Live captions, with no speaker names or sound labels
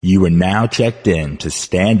You are now checked in to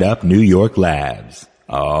Stand Up New York Labs.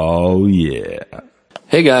 Oh, yeah.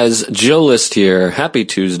 Hey guys, Joe List here. Happy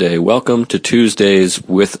Tuesday. Welcome to Tuesdays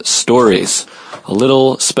with Stories. A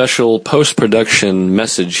little special post-production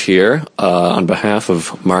message here on behalf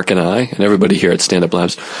of Mark and I and everybody here at Stand Up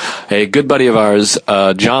Labs. A good buddy of ours,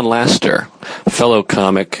 John Laster, fellow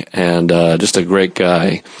comic and just a great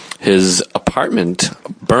guy. His apartment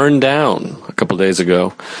burned down a couple days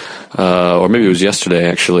ago. Or maybe it was yesterday,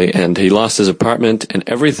 actually, and he lost his apartment and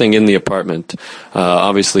everything in the apartment,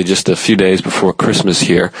 obviously just a few days before Christmas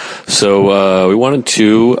here. So we wanted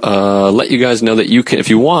to let you guys know that you can, if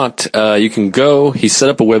you want, you can go, he set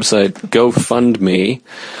up a website, GoFundMe.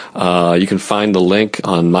 You can find the link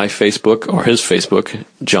on my Facebook or his Facebook,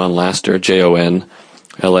 John Laster, Jon.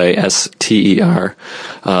 Laster.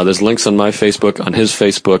 There's links on my Facebook, on his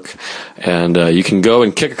Facebook, and you can go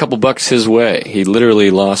and kick a couple bucks his way. He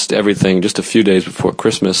literally lost everything just a few days before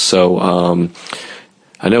Christmas, so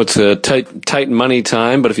I know it's a tight money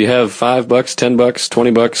time, but if you have $5, $10,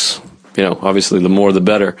 $20, you know, obviously the more the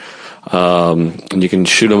better, and you can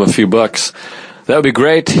shoot him a few bucks. That would be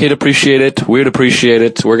great. He'd appreciate it. We'd appreciate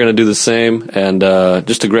it. We're going to do the same, and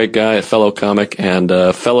just a great guy, a fellow comic, and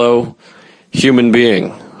a fellow human being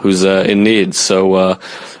who's in need. So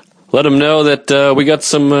let him know that we got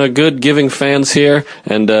some good giving fans here,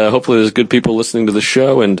 and hopefully there's good people listening to the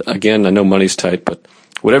show. And again, I know money's tight, but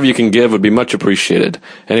whatever you can give would be much appreciated.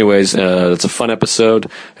 Anyways, it's a fun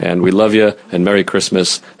episode, and we love you, and Merry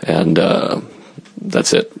Christmas, and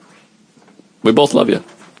that's it. We both love you.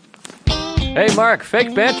 Hey, Mark,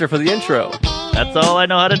 fake banter for the intro. That's all I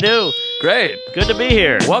know how to do. Great. Good to be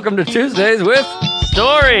here. Welcome to Tuesdays with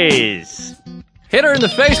Stories. Hit her in the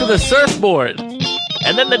face with a surfboard.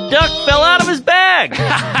 And then the duck fell out of his bag.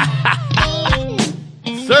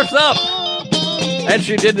 Surf's up. And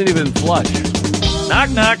she didn't even flush. Knock,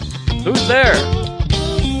 knock. Who's there?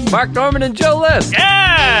 Mark Norman and Joe List.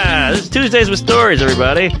 Yeah! This is Tuesdays with Stories,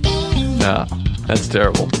 everybody. No, that's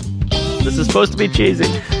terrible. This is supposed to be cheesy.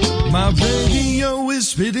 My radio is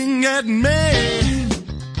spitting at me.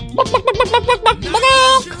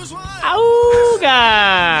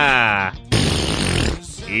 Auga!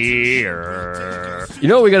 Here. You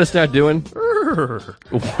know what we got to start doing?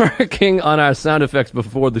 Working on our sound effects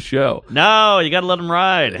before the show. No, you gotta let them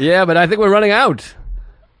ride. Yeah, but I think we're running out.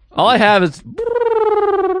 All I have is...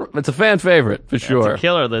 It's a fan favorite, for sure. It's a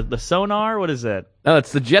killer. The sonar? What is that? No,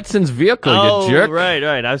 it's the Jetsons vehicle, Oh, you jerk. right.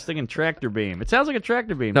 I was thinking tractor beam. It sounds like a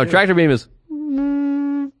tractor beam. No, too. tractor beam is...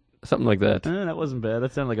 Something like that. That wasn't bad.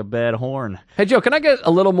 That sounded like a bad horn. Hey Joe, can I get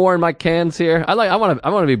a little more in my cans here? I want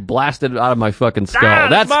to be blasted out of my fucking skull.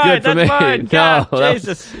 That's good for me. Mine. God, No,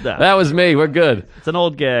 Jesus. that was me. We're good. It's an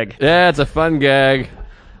old gag. Yeah, it's a fun gag.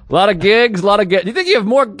 A lot of gigs, Do you think you have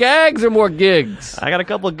more gags or more gigs? I got a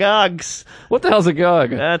couple of gogs. What the hell's a gog?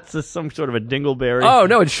 That's some sort of a dingleberry. Oh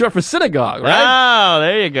no, it's short for synagogue, right? Oh,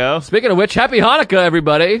 there you go. Speaking of which, happy Hanukkah,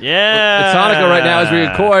 everybody. Yeah. It's Hanukkah right now as we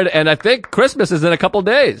record, and I think Christmas is in a couple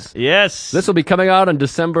days. Yes. This will be coming out on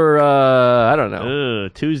December, I don't know.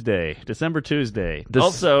 Tuesday. December Tuesday.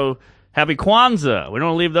 Also, happy Kwanzaa. We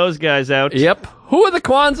don't leave those guys out. Yep. Who are the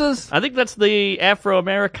Kwanzas? I think that's the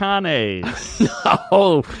Afro-Americanes.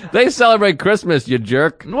 Oh, they celebrate Christmas, you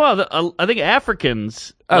jerk. Well, I think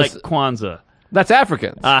Africans like Kwanzaa. That's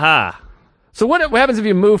Africans. Aha. So what happens if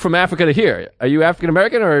you move from Africa to here? Are you African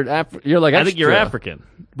American or you're like extra? I think you're African.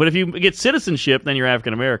 But if you get citizenship, then you're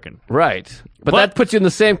African American. Right. But that puts you in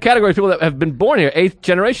the same category as people that have been born here, 8th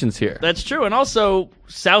generations here. That's true. And also,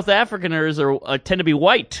 South Africaners tend to be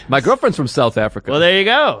white. My girlfriend's from South Africa. Well, there you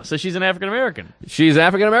go. So she's an African American. She's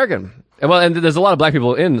African American. And there's a lot of black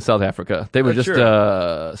people in South Africa. They were just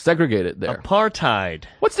segregated there. Apartheid.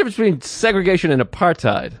 What's the difference between segregation and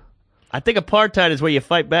apartheid? I think apartheid is where you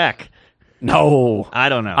fight back. No. I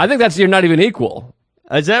don't know. I think you're not even equal.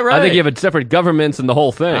 Is that right? I think you have separate governments and the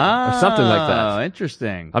whole thing, or something like that. Oh,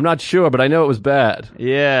 interesting. I'm not sure, but I know it was bad.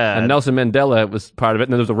 Yeah. And Nelson Mandela was part of it,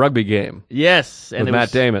 and then there was a rugby game. Yes. And with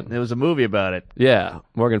Matt Damon. There was a movie about it. Yeah,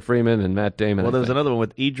 Morgan Freeman and Matt Damon. Well, there was another one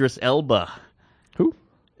with Idris Elba. Who?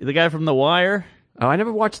 The guy from The Wire. Oh, I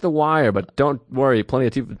never watched The Wire, but don't worry. Plenty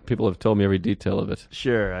of people have told me every detail of it.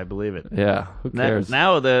 Sure, I believe it. Yeah, who cares?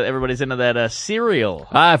 Now everybody's into that cereal.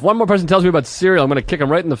 If one more person tells me about cereal, I'm going to kick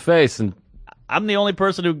him right in the face. And I'm the only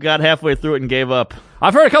person who got halfway through it and gave up.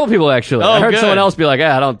 I've heard a couple people, actually. Oh, I heard good. someone else be like,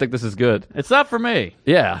 I don't think this is good. It's not for me.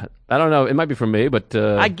 Yeah, I don't know. It might be for me, but...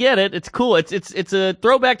 I get it. It's cool. It's a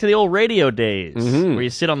throwback to the old radio days where you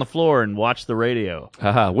sit on the floor and watch the radio.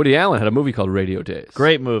 Woody Allen had a movie called Radio Days.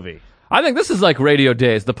 Great movie. I think this is like radio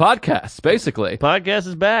days, the podcast, basically. Podcast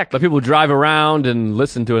is back. But people drive around and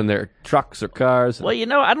listen to it in their trucks or cars. Well,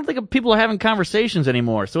 I don't think people are having conversations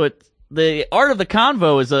anymore. So the art of the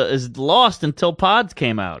convo is lost until pods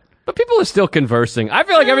came out. But people are still conversing. I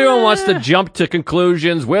feel like everyone wants to jump to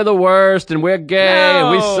conclusions. We're the worst, and we're gay,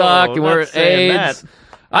 and we suck, and we're AIDS.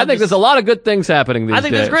 I think there's a lot of good things happening these days. I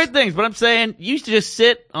think there's great things, but I'm saying you used to just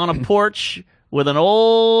sit on a porch with an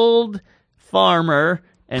old farmer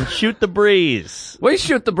and shoot the breeze. We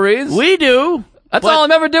shoot the breeze. We do. That's all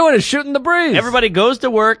I'm ever doing is shooting the breeze. Everybody goes to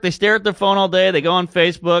work, they stare at their phone all day, they go on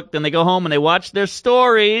Facebook, then they go home and they watch their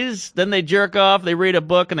stories, then they jerk off, they read a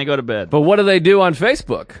book, and they go to bed. But what do they do on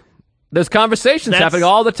Facebook? There's conversations happening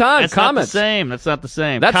all the time. That's Comments. That's not the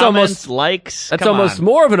same. That's Comments, almost likes. That's almost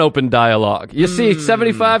more of an open dialogue. You see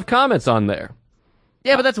 75 comments on there.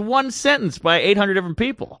 Yeah, but that's one sentence by 800 different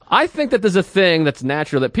people. I think that there's a thing that's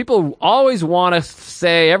natural that people always want to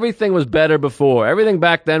say everything was better before. Everything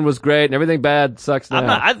back then was great and everything bad sucks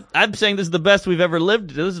now. I'm saying this is the best we've ever lived.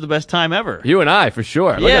 This is the best time ever. You and I, for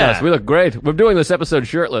sure. Look at us. We look great. We're doing this episode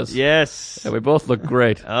shirtless. Yes. And we both look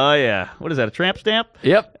great. Oh, yeah. What is that, a tramp stamp?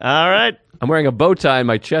 Yep. All right. I'm wearing a bow tie in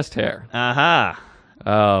my chest hair. Aha.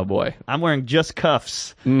 Oh, boy. I'm wearing just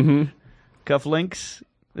cuffs. Mm-hmm. Cuff links.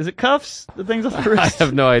 Is it cuffs? The things on the wrist? I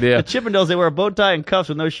have no idea. The Chippendales, they wear a bow tie and cuffs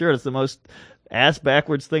with no shirt. It's the most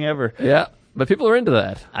ass-backwards thing ever. Yeah, but people are into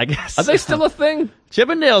that. I guess. Are they still a thing?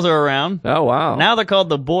 Chippendales are around. Oh, wow. Now they're called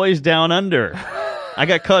the Boys Down Under. I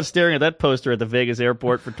got caught staring at that poster at the Vegas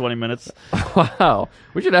airport for 20 minutes. Wow.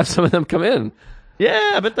 We should have some of them come in.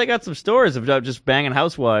 Yeah, I bet they got some stories of just banging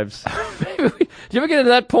housewives. Do you ever get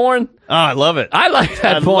into that porn? Oh, I love it. I like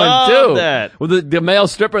that porn, love too. That. With the male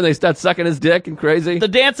stripper, and they start sucking his dick and crazy. The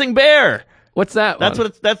Dancing Bear. What's that one?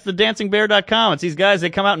 That's the dancingbear.com. It's these guys,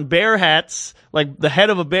 they come out in bear hats, like the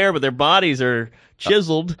head of a bear, but their bodies are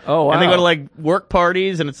chiseled. Oh, wow. And they go to like work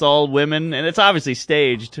parties, and it's all women, and it's obviously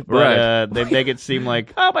staged, but Right. they make it seem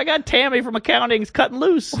like, oh my God, Tammy from accounting is cutting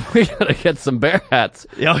loose. We gotta get some bear hats.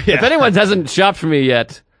 Oh, yeah. If anyone hasn't shopped for me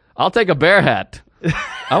yet, I'll take a bear hat.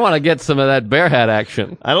 I want to get some of that bear hat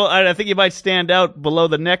action. I think you might stand out below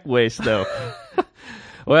the neck waist, though.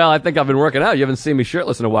 Well, I think I've been working out. You haven't seen me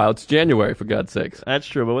shirtless in a while. It's January, for God's sakes. That's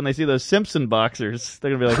true, but when they see those Simpson boxers,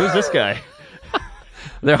 they're gonna be like, who's this guy?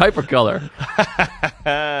 They're hypercolor.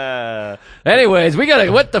 Anyways, we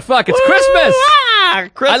gotta, what the fuck? It's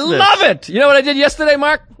Christmas! Christmas! I love it! You know what I did yesterday,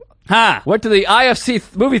 Mark? Huh? Went to the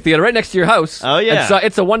IFC movie theater right next to your house. Oh, yeah. And saw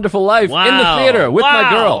It's a Wonderful Life in the theater with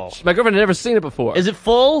my girl. My girlfriend had never seen it before. Is it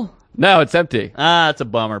full? No, it's empty. That's a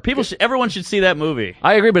bummer. Everyone should see that movie.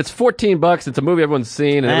 I agree, but it's $14. It's a movie everyone's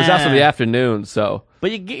seen, and it was also in the afternoon, so.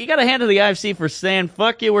 But you got to hand to the IFC for saying,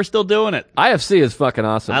 fuck you, we're still doing it. IFC is fucking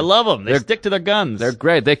awesome. I love them. They stick to their guns. They're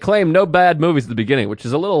great. They claim no bad movies at the beginning, which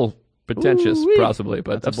is a little pretentious, possibly.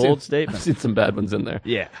 But That's a bold statement. I've seen some bad ones in there.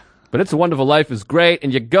 Yeah. But It's a Wonderful Life is great,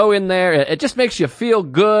 and you go in there, it just makes you feel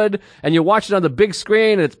good, and you watch it on the big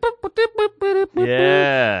screen, and it's...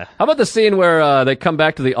 Yeah. How about the scene where they come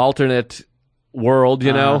back to the alternate world,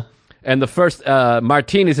 you know? And the first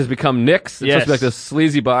Martinis has become Nick's. It's supposed to be like this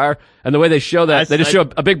sleazy bar. And the way they show that, they just show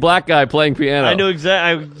a big black guy playing piano. I knew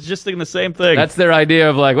exactly. I was just thinking the same thing. That's their idea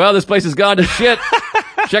of like, well, this place has gone to shit.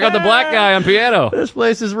 Check out the black guy on piano. This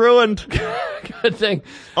place is ruined. Good thing.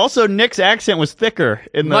 Also, Nick's accent was thicker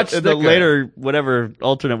in the later whatever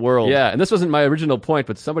alternate world. Yeah, and this wasn't my original point,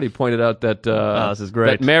 but somebody pointed out that this is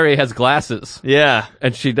great. that Mary has glasses. Yeah.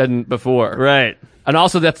 And she didn't before. Right. And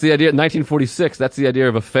also, that's the idea, 1946, that's the idea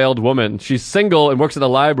of a failed woman. She's single and works at a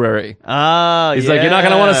library. He's like, you're not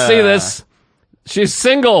going to want to see this. She's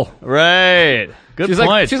single. Right. Good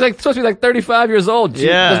point. She's supposed to be like 35 years old.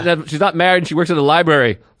 She's not married. She works at a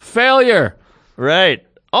library. Failure. Right.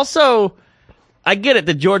 Also, I get it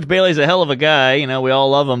that George Bailey's a hell of a guy. You know, we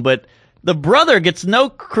all love him, but the brother gets no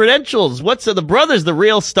credentials. The brother's the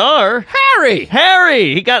real star? Harry.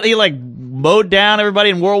 He like mowed down everybody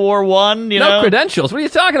in World War I, you know? No credentials. What are you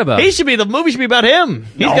talking about? The movie should be about him.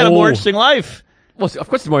 He's got a more interesting life. Well, of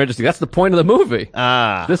course it's more interesting. That's the point of the movie.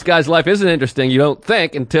 This guy's life isn't interesting, you don't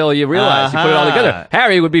think, until you realize you put it all together.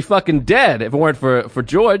 Harry would be fucking dead if it weren't for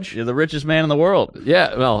George. You're the richest man in the world.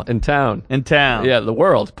 Yeah, well, in town. Yeah, the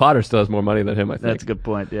world. Potter still has more money than him, I think. That's a good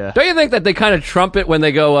point, yeah. Don't you think that they kind of trumpet when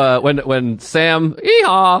they go, when Sam,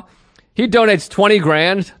 hee-haw, he donates 20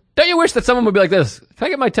 grand? Don't you wish that someone would be like this? Can I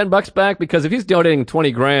get my $10 back? Because if he's donating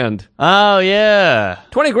 20 grand. Oh, yeah.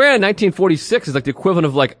 20 grand in 1946 is like the equivalent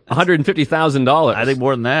of like $150,000. I think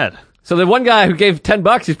more than that. So the one guy who gave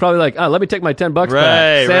 $10, he's probably like, oh, let me take my $10 back.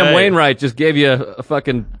 Sam Wainwright just gave you a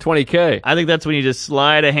fucking $20K. I think that's when you just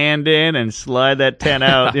slide a hand in and slide that 10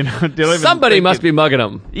 out. You know, somebody must be mugging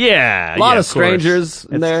him. Yeah, a lot of strangers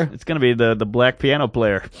in there. It's going to be the black piano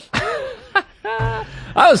player. I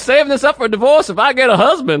was saving this up for a divorce if I get a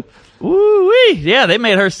husband. Woo-wee. Yeah, they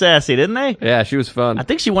made her sassy, didn't they? Yeah, she was fun. I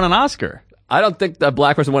think she won an Oscar. I don't think that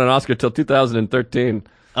black person won an Oscar till 2013.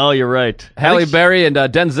 Oh, you're right. Halle Berry and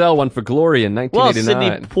Denzel won for Glory in 1989.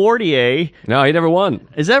 Well, Sidney Poitier. No, he never won.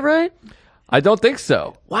 Is that right? I don't think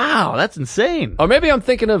so. Wow, that's insane. Or maybe I'm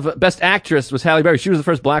thinking of Best Actress was Halle Berry. She was the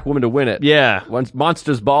first black woman to win it. Yeah. Once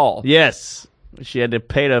Monsters Ball. Yes. She had to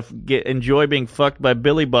pay to enjoy being fucked by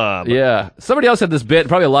Billy Bob. Yeah. Somebody else had this bit.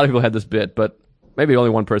 Probably a lot of people had this bit, but maybe only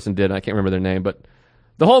one person did. I can't remember their name. But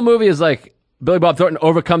the whole movie is like Billy Bob Thornton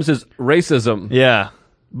overcomes his racism. Yeah.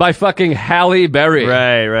 By fucking Halle Berry.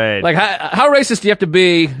 Right. Like, how racist do you have to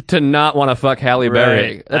be to not want to fuck Halle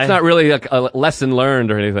Berry? That's not really like a lesson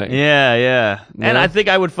learned or anything. Yeah. And I think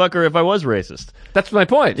I would fuck her if I was racist. That's my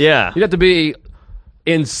point. Yeah. You'd have to be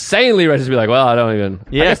insanely racist to be like, well, I don't even...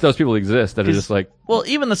 Yeah. I guess those people exist that are just like... Well,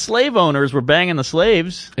 even the slave owners were banging the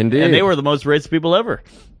slaves. Indeed. And they were the most racist people ever.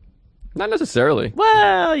 Not necessarily.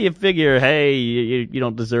 Well, you figure, hey, you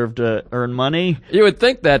don't deserve to earn money. You would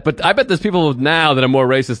think that, but I bet there's people now that are more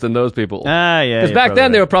racist than those people. Yeah. Because back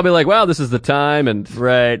then they were probably like, well, this is the time, and...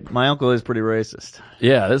 Right. My uncle is pretty racist.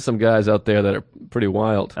 Yeah, there's some guys out there that are pretty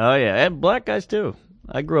wild. Oh, yeah. And black guys, too.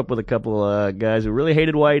 I grew up with a couple guys who really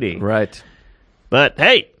hated Whitey. Right. But,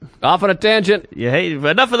 hey. Off on a tangent.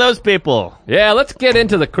 Enough of those people. Yeah, let's get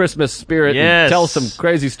into the Christmas spirit and tell some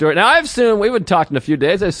crazy story. Now, I assume, we haven't talked in a few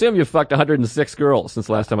days, I assume you fucked 106 girls since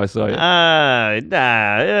last time I saw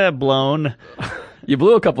you. Blown. You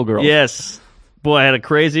blew a couple girls. Yes. Boy, I had a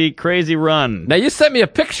crazy, crazy run. Now, you sent me a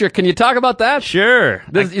picture. Can you talk about that? Sure.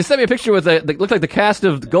 You sent me a picture with that looked like the cast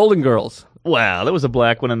of the Golden Girls. Wow, there was a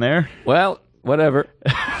black one in there. Well, whatever.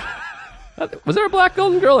 Was there a black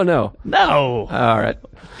Golden Girl or no? No. All right.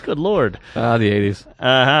 Good Lord. The 80s.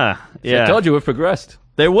 Uh-huh. Yeah. I told you we've progressed.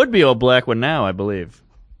 There would be a black one now, I believe,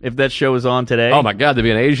 if that show was on today. Oh, my God. There'd be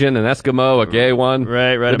an Asian, an Eskimo, a gay one.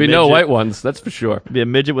 Right. There'd be no white ones, that's for sure. Be a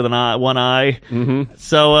midget with one eye. Mm-hmm.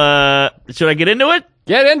 So, should I get into it?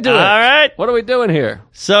 Get into it. All right. What are we doing here?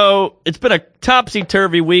 So, it's been a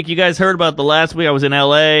topsy-turvy week. You guys heard about the last week. I was in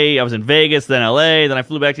L.A., I was in Vegas, then L.A., then I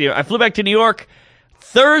flew back to New York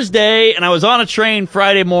Thursday, and I was on a train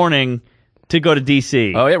Friday morning to go to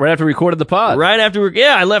D.C. Oh, yeah, right after we recorded the pod. Right after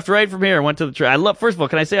I left right from here. I went to the train. First of all,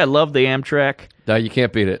 can I say I love the Amtrak? No, you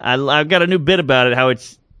can't beat it. I've got a new bit about it, how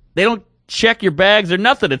they don't check your bags or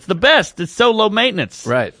nothing. It's the best. It's so low maintenance.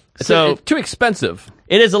 Right. It's too expensive.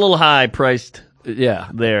 It is a little high priced. Yeah.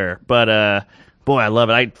 There. But, boy, I love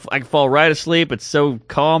it. I fall right asleep. It's so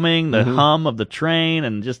calming, the hum of the train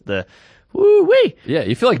and just the woo-wee. Yeah,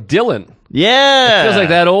 you feel like Dylan. Yeah. It feels like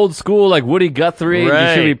that old school, like Woody Guthrie.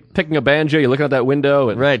 Right. You should be picking a banjo. You're looking out that window.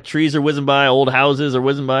 And, right. Trees are whizzing by. Old houses are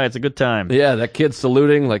whizzing by. It's a good time. Yeah, that kid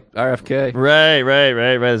saluting like RFK. Right.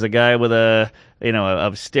 There's a guy with a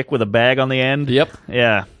stick with a bag on the end. Yep.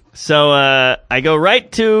 Yeah. So I go right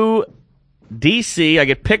to D.C. I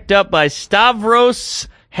get picked up by Stavros.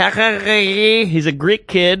 He's a Greek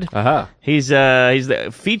kid. Uh-huh. He's the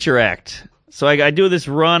feature act. So I do this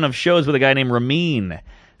run of shows with a guy named Ramin.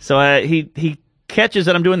 So he catches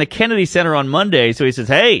that I'm doing the Kennedy Center on Monday. So he says,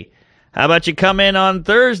 hey, how about you come in on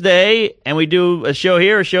Thursday and we do a show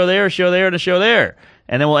here, a show there, a show there, and a show there.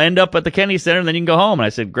 And then we'll end up at the Kennedy Center and then you can go home. And I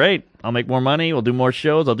said, great. I'll make more money. We'll do more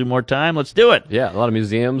shows. I'll do more time. Let's do it. Yeah, a lot of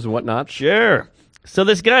museums and whatnot. Sure. So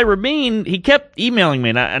this guy, Ramin, he kept emailing me.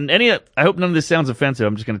 And I hope none of this sounds offensive.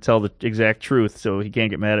 I'm just going to tell the exact truth so he can't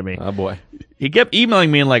get mad at me. Oh, boy. He kept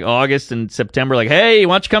emailing me in like August and September, like, hey,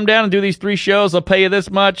 why don't you come down and do these 3 shows? I'll pay you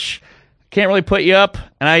this much. Can't really put you up.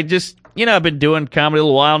 And I just, I've been doing comedy a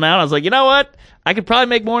little while now. And I was like, you know what? I could probably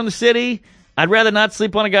make more in the city. I'd rather not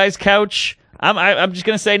sleep on a guy's couch. I'm just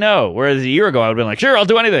going to say no. Whereas a year ago, I would have been like, sure, I'll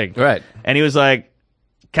do anything. Right. And he was like,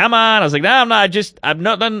 come on. I was like, no, I'm not. I've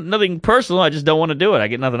not done nothing personal. I just don't want to do it. I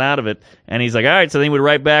get nothing out of it. And he's like, all right. So then he would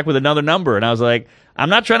write back with another number. And I was like, I'm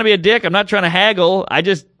not trying to be a dick. I'm not trying to haggle. I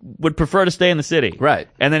just would prefer to stay in the city. Right.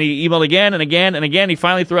 And then he emailed again and again and again. He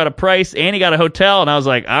finally threw out a price and he got a hotel. And I was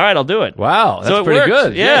like, all right, I'll do it. Wow. That's so pretty worked.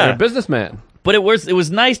 good. Yeah. You're a businessman. But it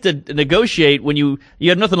was nice to negotiate when you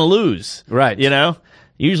had nothing to lose. Right.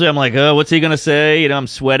 Usually I'm like, oh, what's he going to say? I'm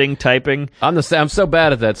sweating, typing. I'm so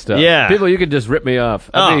bad at that stuff. Yeah. People, you could just rip me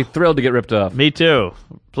off. I'd be thrilled to get ripped off. Me too.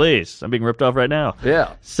 Please. I'm being ripped off right now.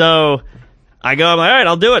 Yeah. So I'm like, all right,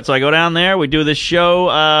 I'll do it. So I go down there. We do this show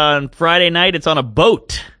on Friday night. It's on a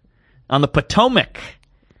boat on the Potomac.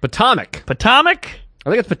 Potomac. Potomac? I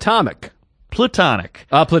think it's Potomac. Plutonic.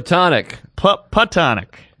 Platonic.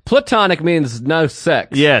 Platonic. Platonic means no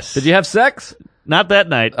sex. Yes. Did you have sex? Not that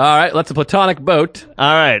night. All right, that's a platonic boat.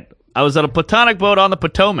 All right. I was on a platonic boat on the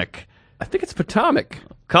Potomac. I think it's Potomac.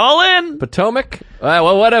 Call in. Potomac?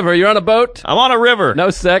 Well, whatever. You're on a boat? I'm on a river. No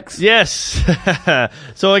sex? Yes.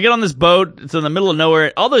 So I get on this boat. It's in the middle of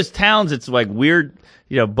nowhere. All those towns, it's like weird,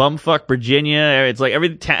 bumfuck Virginia. It's like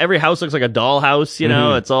every house looks like a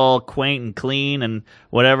dollhouse, It's all quaint and clean and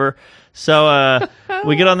whatever. So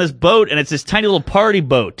we get on this boat, and it's this tiny little party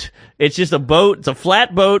boat. It's just a boat. It's a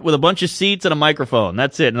flat boat with a bunch of seats and a microphone.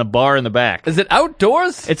 That's it, and a bar in the back. Is it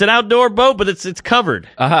outdoors? It's an outdoor boat, but it's covered.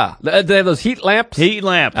 Uh-huh. They have those heat lamps? Heat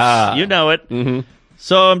lamps. You know it. Mm-hmm.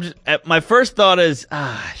 So my first thought is,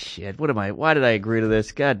 shit, why did I agree to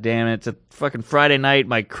this? God damn it. It's a fucking Friday night.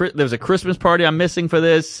 There's a Christmas party I'm missing for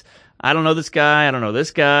this. I don't know this guy. I don't know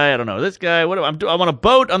this guy. I don't know this guy. What do I'm on a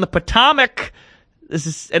boat on the Potomac.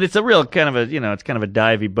 And it's a real kind of it's kind of a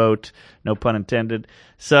divey boat, no pun intended.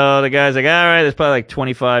 So the guy's like, all right, there's probably like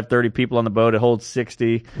 25, 30 people on the boat. It holds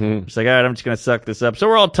 60. It's like, all right, I'm just going to suck this up. So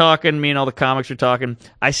we're all talking. Me and all the comics are talking.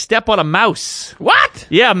 I step on a mouse. What?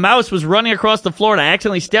 Yeah, a mouse was running across the floor and I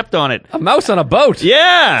accidentally stepped on it. A mouse on a boat?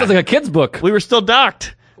 Yeah. Sounds like a kid's book. We were still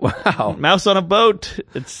docked. Wow. Mouse on a boat.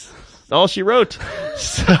 It's all she wrote.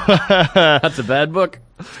 So, that's a bad book.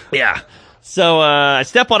 Yeah. So I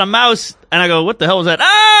step on a mouse, and I go, what the hell is that?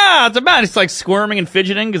 Ah, it's a mouse. It's like squirming and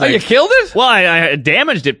fidgeting. You killed it? Well, I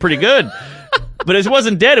damaged it pretty good. But it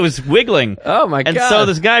wasn't dead. It was wiggling. Oh, my God. And so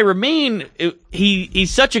this guy, Ramin,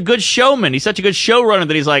 he's such a good showman. He's such a good showrunner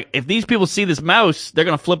that he's like, if these people see this mouse, they're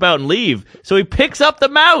going to flip out and leave. So he picks up the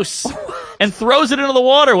mouse and throws it into the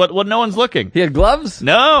water when no one's looking. He had gloves?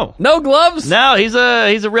 No. No gloves? No, he's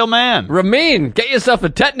a real man. Ramin, get yourself a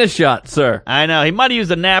tetanus shot, sir. I know. He might have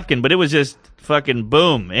used a napkin, but it was just fucking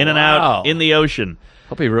boom, in and out in the ocean.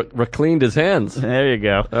 Hope he recleaned his hands. There you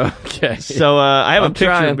go. Okay. So I have a picture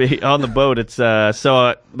trying. of me on the boat. It's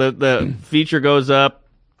the feature goes up.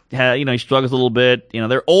 He struggles a little bit.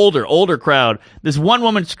 They're older crowd. This one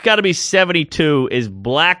woman's got to be 72, is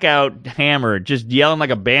blackout hammered, just yelling like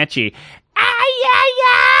a banshee.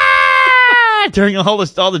 During all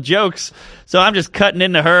the jokes. So I'm just cutting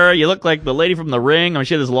into her. You look like the lady from The Ring. I mean,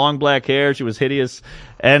 she had this long black hair. She was hideous.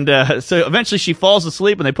 And so eventually she falls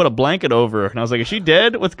asleep and they put a blanket over her. And I was like, is she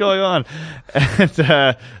dead? What's going on? And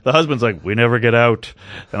the husband's like, we never get out.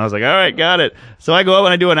 And I was like, all right, got it. So I go up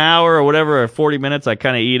and I do an hour or whatever, or 40 minutes. I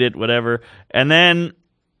kind of eat it, whatever. And then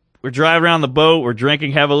we're driving around the boat. We're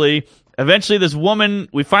drinking heavily. Eventually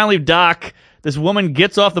we finally dock. This woman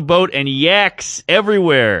gets off the boat and yaks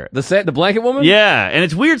everywhere. The blanket woman? Yeah, and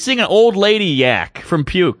it's weird seeing an old lady yak from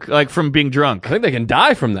puke, like from being drunk. I think they can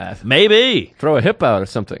die from that. Maybe. Throw a hip out or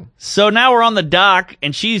something. So now we're on the dock,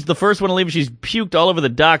 and she's the first one to leave, and she's puked all over the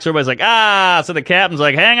dock, so everybody's like, so the captain's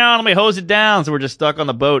like, hang on, let me hose it down. So we're just stuck on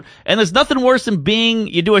the boat. And there's nothing worse than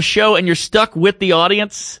you do a show and you're stuck with the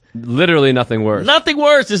audience. Literally nothing worse. Nothing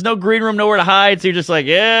worse. There's no green room, nowhere to hide. So you're just like,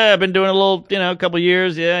 I've been doing a little, a couple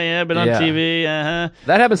years. Yeah, been on TV.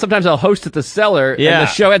 That happens sometimes. I'll host at the Cellar, and the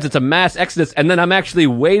show ends. It's a mass exodus, and then I'm actually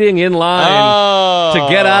waiting in line to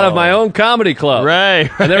get out of my own comedy club.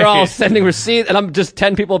 Right. And they're all sending receipts, and I'm just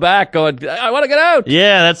 10 people back going, I want to get out.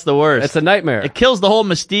 Yeah, that's the worst. It's a nightmare. It kills the whole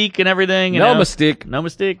mystique and everything. No mystique. No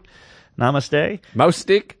mystique. Namaste.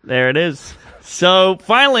 Moustique. There it is. So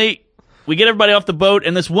finally, we get everybody off the boat,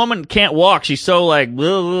 and this woman can't walk. She's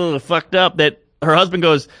so fucked up that her husband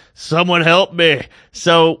goes, someone help me.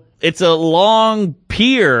 So it's a long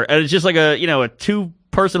pier, and it's just like a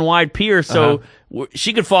 2-person wide pier. So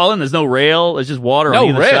she could fall in. There's no rail. There's just water on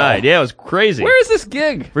either side. Yeah, it was crazy. Where is this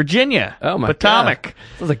gig? Virginia. Oh my Potomac. God.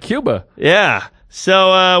 Sounds like Cuba. Yeah.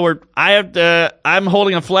 So I'm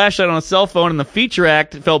holding a flashlight on a cell phone, and the feature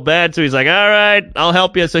act felt bad, so he's like, all right, I'll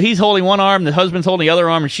help you. So he's holding one arm, the husband's holding the other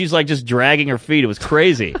arm, and she's like just dragging her feet. It was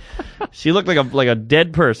crazy. She looked like a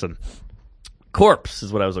dead person. Corpse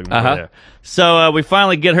is what I was looking for there. So we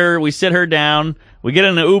finally get her, we sit her down, we get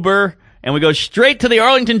in an Uber, and we go straight to the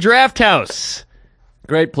Arlington Draft House.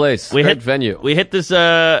 Great place. Great venue. We hit this,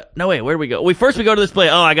 where do we go? We go to this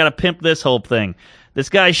place. I got to pimp this whole thing. This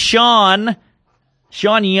guy, Sean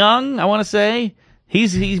Young, I want to say.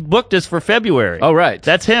 He's booked us for February. Oh, right.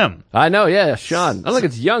 That's him. I know, yeah, Sean. I don't think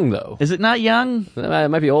it's Young, though. Is it not Young? It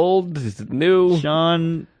might be old. Is it new?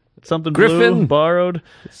 Sean something Griffin? Blue, borrowed.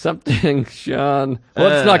 Something, Sean.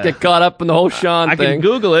 Let's not get caught up in the whole Sean thing. I can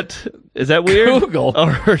Google it. Is that weird? Google?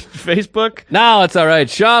 Or Facebook? No, it's all right.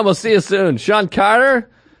 Sean, we'll see you soon. Sean Carter?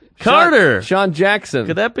 Sean Jackson.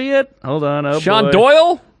 Could that be it? Hold on. Oh, Sean boy.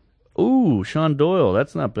 Doyle? Ooh, Sean Doyle.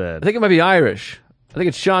 That's not bad. I think it might be Irish. I think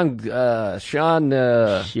it's Sean.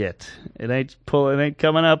 Shit. It ain't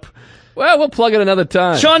coming up. Well, we'll plug it another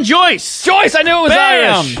time. Sean Joyce! Joyce, I knew it was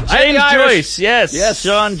Bam! Irish. James Joyce, yes.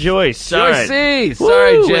 Sean Joyce. All right. Joyce.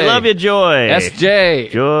 Sorry, Woo, Jay. We love you, Joy. S.J.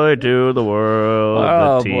 Joy to the world,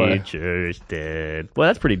 Oh, the boy. teacher's dead. Well,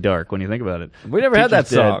 that's pretty dark when you think about it. We never had that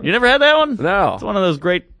Teacher's dead. song. You never had that one? No. It's one of those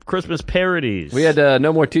great Christmas parodies. We had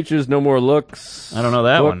No More Teachers, No More Looks. I don't know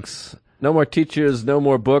that books. No more teachers, no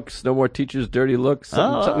more books, no more teachers, dirty looks.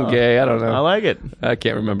 Something gay. I don't know. I like it. I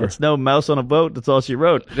can't remember. It's no mouse on a boat. That's all she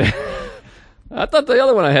wrote. I thought the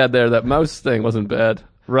other one I had there, that mouse thing, wasn't bad.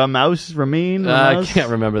 Ramin? I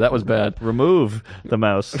can't remember. That was bad. Remove the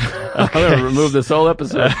mouse. I'm going to remove this whole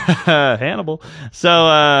episode. Hannibal.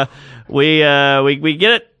 So we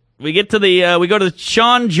get it. We get to we go to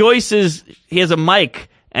Sean Joyce's. He has a mic,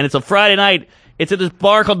 and it's a Friday night. It's at this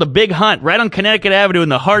bar called the Big Hunt, right on Connecticut Avenue in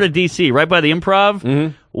the heart of D.C., right by the Improv.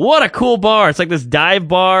 Mm-hmm. What a cool bar. It's like this dive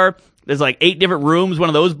bar. There's like 8 different rooms, one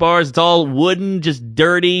of those bars. It's all wooden, just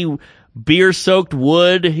dirty, beer-soaked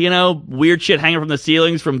wood, weird shit hanging from the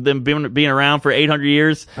ceilings from them being around for 800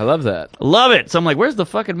 years. I love that. Love it. So I'm like, where's the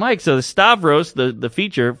fucking mic? So the Stavros, the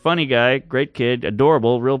feature, funny guy, great kid,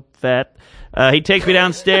 adorable, real fat. He takes me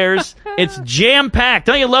downstairs. It's jam-packed.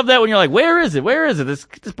 Don't you love that when you're like, where is it? Where is it? This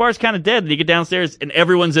bar's kind of dead. And you get downstairs and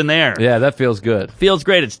everyone's in there. Yeah, that feels good. Feels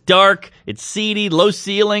great. It's dark. It's seedy, low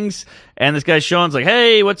ceilings. And this guy Sean's like,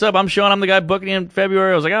 hey, what's up? I'm Sean. I'm the guy booking you in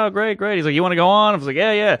February. I was like, oh, great. He's like, you want to go on? I was like,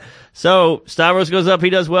 yeah. So Stavros goes up. He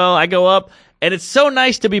does well. I go up. And it's so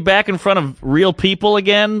nice to be back in front of real people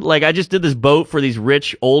again. Like, I just did this boat for these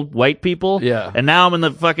rich, old white people. Yeah. And now I'm in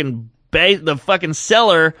the fucking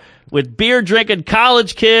cellar with beer drinking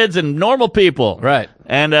college kids and normal people. Right.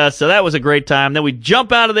 And so that was a great time. Then we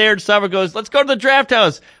jump out of there, and Stavros goes, let's go to the Draft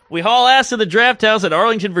House. We haul ass to the Draft House at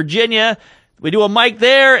Arlington, Virginia. We do a mic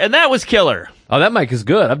there, and that was killer. Oh, that mic is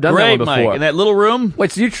good. I've done Great that one before. mic. In that little room. Wait,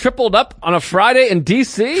 so you tripled up on a Friday in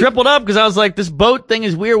D.C.? Tripled up because I was like, this boat thing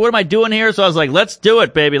is weird. What am I doing here? So I was like, let's do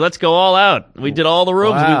it, baby. Let's go all out. We did all the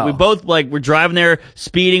rooms. Wow. We both, we're driving there,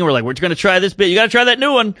 speeding. We're like, we're going to try this bit. You got to try that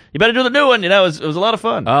new one. You better do the new one. It was a lot of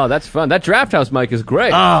fun. Oh, that's fun. That Draft House mic is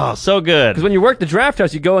great. Oh, so good. Because when you work the Draft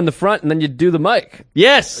House, you go in the front and then you do the mic.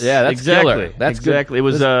 Yes. Yeah, that's exactly. killer. That's exactly.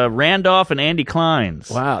 good. It was Randolph and Andy Klein's.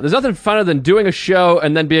 Wow. There's nothing funner than doing a show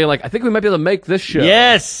and then being like, I think we might be able to make this show.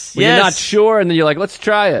 Yes. When you're not sure, and then you're like, let's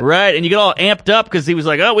try it. Right, and you get all amped up because he was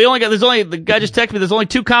like, oh, the guy just texted me, there's only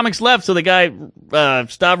 2 comics left. So the guy,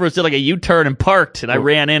 Stavros did like a U-turn and parked, and I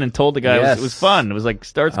ran in and told the guy it was fun. It was like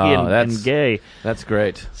Starsky and gay. That's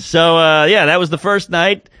great. So, that was the first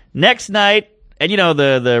night. Next night, and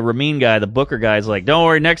the Ramin guy, the Booker guy is like, don't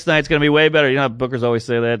worry, next night's going to be way better. You know how Bookers always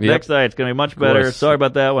say that. Yep. Next night, it's going to be much better. Sorry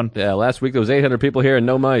about that one. Yeah, last week there was 800 people here and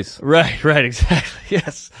no mice. Right, exactly,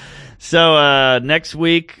 yes. So, next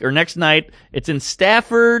night, it's in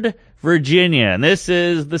Stafford, Virginia, and this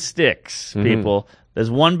is the Sticks, people. There's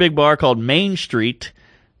one big bar called Main Street.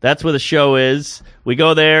 That's where the show is. We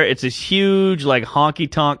go there. It's this huge,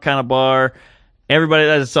 honky-tonk kind of bar. Everybody,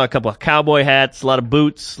 I saw a couple of cowboy hats, a lot of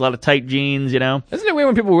boots, a lot of tight jeans, Isn't it weird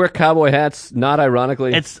when people wear cowboy hats, not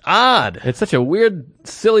ironically? It's odd. It's such a weird,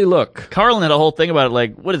 silly look. Carlin had a whole thing about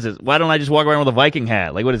it, what is this? Why don't I just walk around with a Viking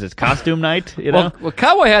hat? What is this, costume night? Well,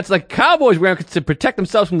 cowboy hats, cowboys wear to protect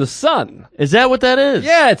themselves from the sun. Is that what that is?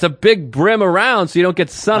 Yeah, it's a big brim around so you don't get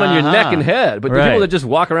sun on your neck and head. But the people that just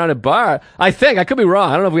walk around at bar, I could be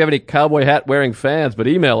wrong. I don't know if we have any cowboy hat wearing fans, but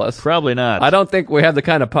email us. Probably not. I don't think we have the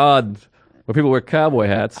kind of pod where people wear cowboy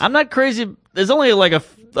hats. I'm not crazy. There's only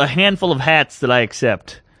a handful of hats that I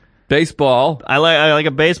accept. Baseball. I like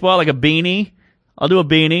a baseball, like a beanie. I'll do a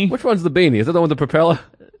beanie. Which one's the beanie? Is that the one with the propeller?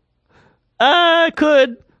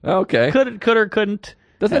 Could. Okay. Could or couldn't.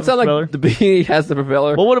 Doesn't it sound like the beanie has the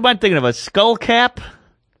propeller? Well, what am I thinking of? A skull cap?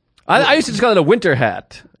 I used to just call it a winter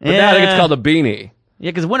hat. But now I think it's called a beanie. Yeah,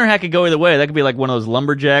 because winter hat could go either way. That could be like one of those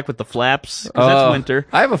lumberjack with the flaps, because that's winter.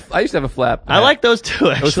 I used to have a flap hat. I like those too,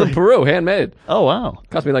 actually. It was from Peru, handmade. Oh, wow.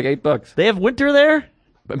 Cost me like $8. They have winter there?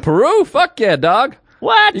 In Peru? Fuck yeah, dog.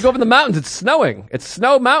 What? You go up in the mountains, it's snowing. It's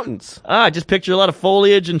snow mountains. I just picture a lot of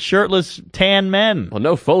foliage and shirtless tan men. Well,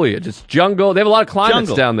 no foliage. It's jungle. They have a lot of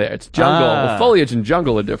climates down there. It's jungle. The foliage and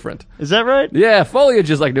jungle are different. Is that right? Yeah, foliage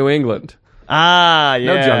is like New England. Yeah.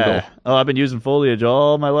 No jungle. Oh, I've been using foliage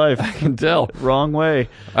all my life. I can tell. Wrong way.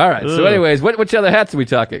 All right. So anyways, which other hats are we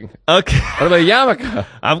talking? Okay. What about a yarmulke?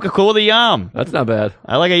 I'm cool with a yam. That's not bad.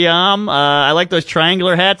 I like a yam. I like those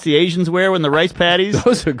triangular hats the Asians wear when the rice patties.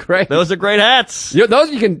 Those are great. Those are great hats.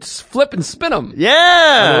 Those you can flip and spin them.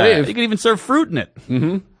 Yeah. You can even serve fruit in it.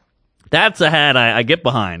 Mm-hmm. That's a hat I get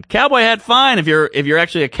behind. Cowboy hat, fine if you're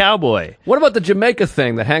actually a cowboy. What about the Jamaica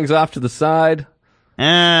thing that hangs off to the side?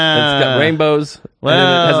 And it's got rainbows. Well,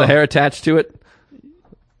 and it has the hair attached to it.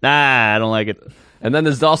 I don't like it. And then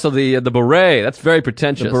there's also the beret. That's very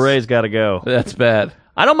pretentious. The beret's got to go. That's bad.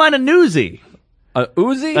 I don't mind a newsie. A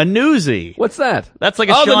Uzi? A newsie. What's that? That's like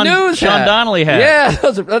a the news Sean hat. Donnelly hat. Yeah,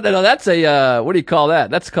 no, that's a what do you call that?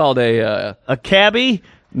 That's called a cabbie.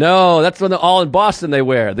 No, that's when all in Boston they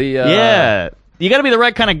wear the. Yeah, you got to be the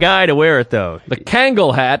right kind of guy to wear it though. The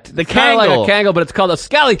Kangol hat. The It's kinda Kangol. like a Kangol, but it's called a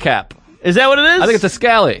scally cap. Is that what it is? I think it's a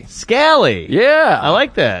scally. scally. Yeah, I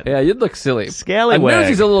like that. Yeah, you'd look silly. Scallywag. A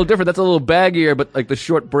newsie's a little different. That's a little baggier, but like the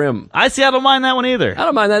short brim. I don't mind that one either. I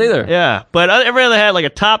don't mind that either. Yeah, but every other hat, like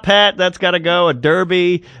a top hat, that's got to go. A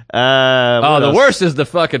derby. The what else? worst is the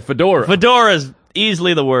fucking fedora. Fedora's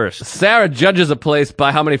easily the worst. Sarah judges a place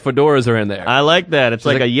by how many fedoras are in there. I like that. It's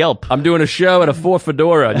like a Yelp. I'm doing a show at a 4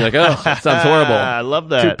 fedora, and you're like, oh, that sounds horrible. I love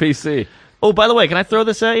that. Too PC. Oh, by the way, can I throw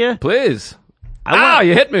this at you? Please.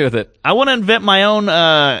 You hit me with it. I want to invent my own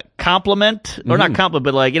compliment, or not compliment,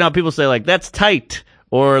 but like, people say like that's tight,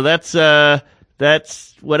 or that's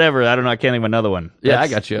whatever. I don't know. I can't think of another one. Yeah, I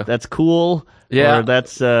got you. That's cool. Yeah. Or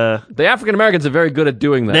that's The African Americans are very good at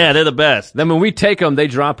doing that. yeah, they're the best. Then when we take them, they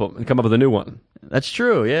drop them and come up with a new one. That's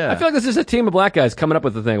true. Yeah, I feel like this is a team of black guys coming up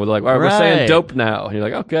with the thing. We're like, all right, we're saying Right. dope now. And you're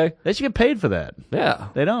like, okay. they should get paid for that. Yeah.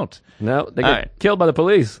 They don't. No, they get All right. killed by the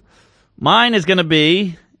police. Mine is going to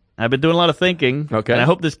be. I've been doing a lot of thinking. Okay. And I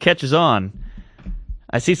hope this catches on.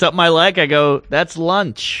 I see something I like. I go, that's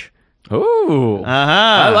lunch. Ooh.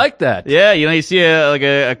 I like that. Yeah, you see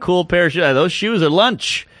a cool pair of shoes. Those shoes are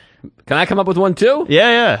lunch. Can I come up with one too?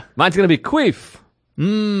 Yeah. Mine's going to be Queef.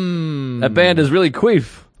 That band is really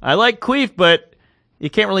Queef. I like Queef, but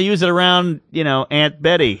you can't really use it around, Aunt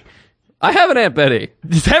Betty. I have an Aunt Betty.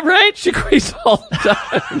 Is that right? She queefs all the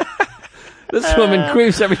time. This woman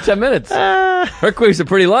queefs every 10 minutes. Her queefs are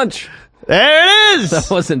pretty lunch. There it is.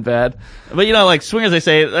 That wasn't bad. But like swingers, they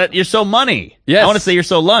say you're so money. Yes. I want to say you're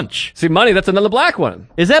so lunch. See, money, that's another black one.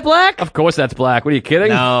 Is that black? Of course that's black. What are you kidding?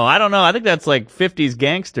 No, I don't know. I think that's like 50s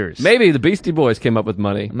gangsters. Maybe the Beastie Boys came up with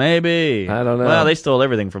money. Maybe. I don't know. Well, they stole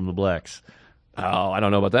everything from the blacks. Oh, I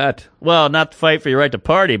don't know about that. Well, not to fight for your right to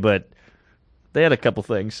party, but they had a couple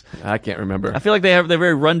things. I can't remember. I feel like they're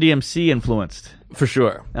very Run DMC influenced. For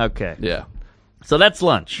sure. Okay. Yeah. So that's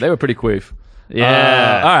lunch. They were pretty queef.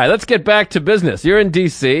 Yeah. All right, let's get back to business. You're in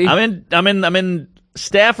D.C. I'm in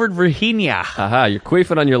Stafford, Virginia. Aha, you're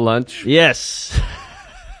queefing on your lunch. Yes.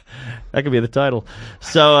 That could be the title.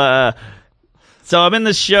 So I'm in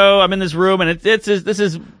this show, I'm in this room, and this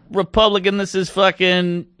is Republican, this is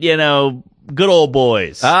fucking, good old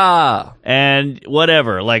boys. And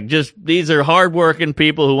whatever. Like, just, these are hardworking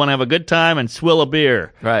people who want to have a good time and swill a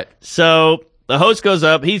beer. Right. So the host goes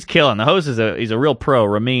up, he's killing. The host he's a real pro,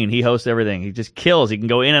 Ramin. He hosts everything. He just kills. He can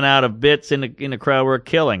go in and out of bits in the crowd work,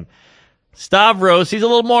 killing. Stavros, he's a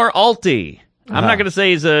little more alty. I'm not going to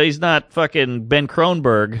say he's not fucking Ben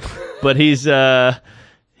Kronberg, but he's a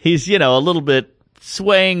little bit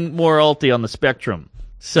swaying more alty on the spectrum.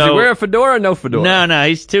 So Does he wear a fedora or no fedora? No,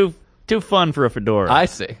 he's too fun for a fedora. I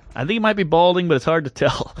see. I think he might be balding, but it's hard to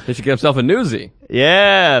tell. He should get himself a newsie.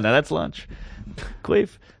 Yeah, now that's lunch.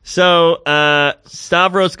 Queef. So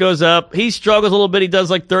Stavros goes up. He struggles a little bit. He does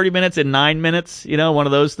like 30 minutes in 9 minutes. One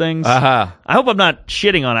of those things. Uh-huh. I hope I'm not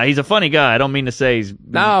shitting on it. He's a funny guy. I don't mean to say he's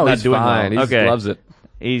not he's doing fine. well. He loves it.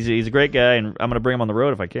 He's a great guy, and I'm going to bring him on the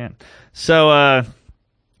road if I can. So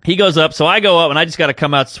he goes up. So I go up, and I just got to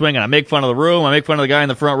come out swinging. I make fun of the room. I make fun of the guy in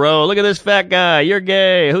the front row. Look at this fat guy. You're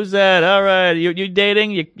gay. Who's that? All right. You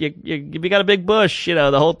dating? You got a big bush.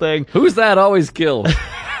 The whole thing. Who's that always killed?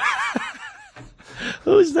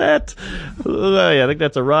 Who's that? I think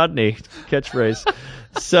that's a Rodney catchphrase.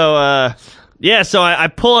 So I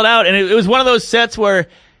pull it out, and it was one of those sets where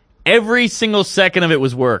every single second of it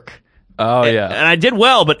was work. Oh, yeah. And I did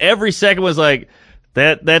well, but every second was like,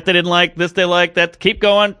 that they didn't like, this they like, that, keep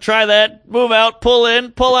going, try that, move out, pull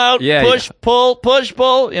in, pull out, push, pull, push,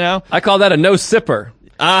 pull, I call that a no-sipper.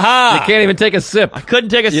 Aha! You can't even take a sip. I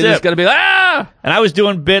couldn't take a sip. You're just going to be like, ah! And I was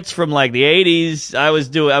doing bits from like the 80s. I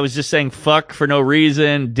was just saying fuck for no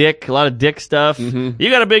reason, dick, a lot of dick stuff. Mm-hmm.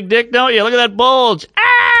 You got a big dick, don't you? Look at that bulge.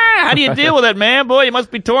 Ah! How do you deal with that, man? Boy, you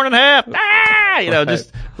must be torn in half. Ah!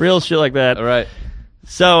 Just real shit like that. All right.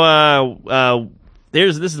 So,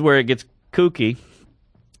 this is where it gets kooky.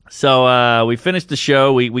 So, we finished the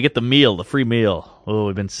show. We get the meal, the free meal. Oh,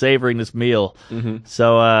 we've been savoring this meal. Mm-hmm.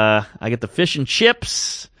 So, I get the fish and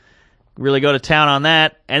chips. Really go to town on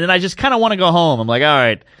that. And then I just kind of want to go home. I'm like, all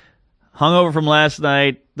right, hungover from last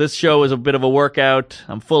night. This show was a bit of a workout.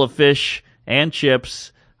 I'm full of fish and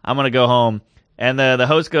chips. I'm going to go home. And the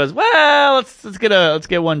host goes, well, let's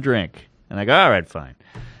get one drink. And I go, all right, fine.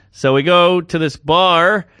 So we go to this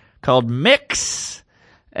bar called Mix,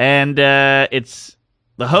 and it's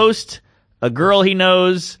the host, a girl he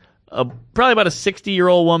knows, probably about a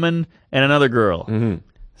 60-year-old woman, and another girl. Mm-hmm.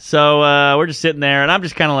 So we're just sitting there, and I'm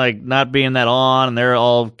just kind of like not being that on, and they're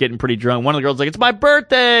all getting pretty drunk. One of the girls is like, "It's my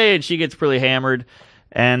birthday," and she gets pretty hammered.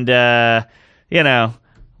 And,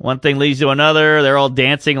 one thing leads to another. They're all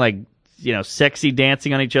dancing, like, sexy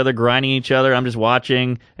dancing on each other, grinding each other. I'm just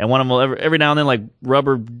watching, and one of them will every now and then, like, rub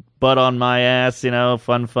her butt on my ass,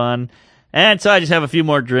 fun. And so I just have a few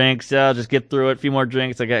more drinks. I'll just get through it, a few more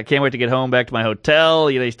drinks. I can't wait to get home, back to my hotel.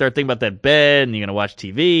 You start thinking about that bed, and you're going to watch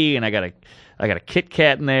TV, and I got a Kit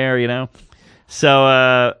Kat in there,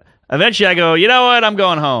 So eventually I go, you know what, I'm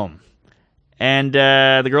going home. And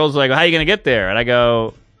the girl's like, well, how are you going to get there? And I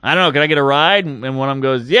go, I don't know, can I get a ride? And one of them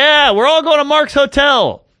goes, yeah, we're all going to Mark's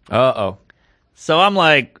hotel. Uh-oh. So I'm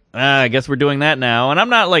like, I guess we're doing that now. And I'm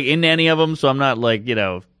not like into any of them, so I'm not like,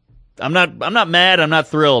 I'm not mad, I'm not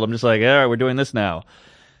thrilled. I'm just like, all right, we're doing this now.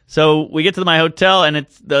 So we get to my hotel, and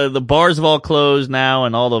it's the bars have all closed now,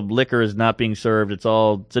 and all the liquor is not being served. It's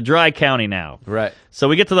a dry county now. Right. So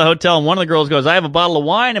we get to the hotel, and one of the girls goes, I have a bottle of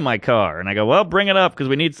wine in my car. And I go, well, bring it up, because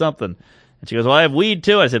we need something. And she goes, well, I have weed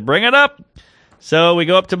too. I said, bring it up. So we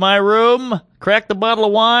go up to my room, crack the bottle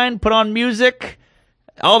of wine, put on music.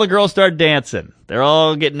 All the girls start dancing. They're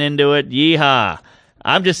all getting into it. Yeehaw.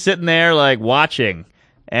 I'm just sitting there, like, watching.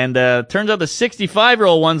 And turns out the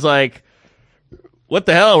 65-year-old one's like, what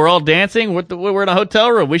the hell? We're all dancing? We're in a hotel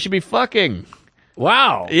room. We should be fucking.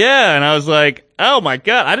 Wow. Yeah, and I was like, oh my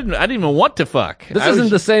God, I didn't even want to fuck. This isn't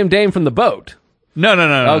the same dame from the boat. No.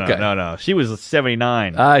 Okay. No. She was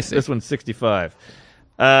 79. I see. This one's 65.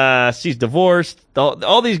 She's divorced.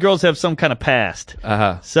 All these girls have some kind of past.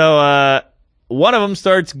 Uh-huh. So one of them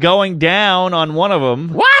starts going down on one of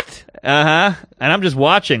them. What? Uh-huh. And I'm just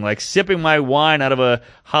watching, like sipping my wine out of a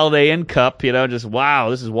Holiday Inn cup, just, wow,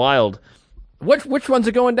 this is wild. Which ones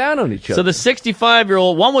are going down on each other? So the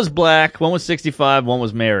 65-year-old, one was black, one was 65, one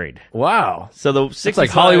was married. Wow. So the 65, it's like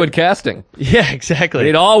Hollywood casting. Yeah, exactly. They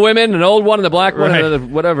need all women, an old one, and the black one, Right. and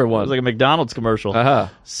the whatever one. It was like a McDonald's commercial. Uh-huh.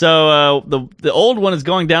 So the old one is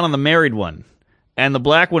going down on the married one, and the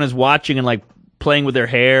black one is watching and like playing with their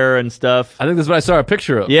hair and stuff. I think this is what I saw a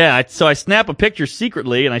picture of. Yeah, so I snap a picture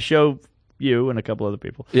secretly and I show you and a couple other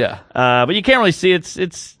people. Yeah. But you can't really see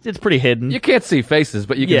it's pretty hidden. You can't see faces,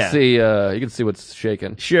 but you can see what's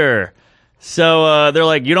shaking. Sure. So they're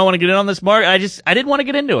like, you don't want to get in on this, Mark? I didn't want to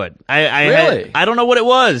get into it. Really? I don't know what it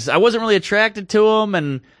was. I wasn't really attracted to them,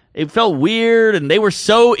 and it felt weird, and they were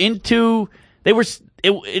so into.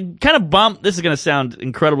 It kind of bumped. This is going to sound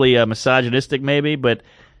incredibly misogynistic, maybe, but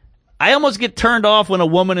I almost get turned off when a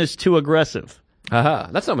woman is too aggressive. Uh-huh.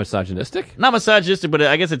 That's not misogynistic. Not misogynistic, but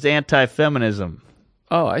I guess it's anti-feminism.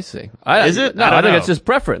 Oh, I see. Is it? No, I think it's just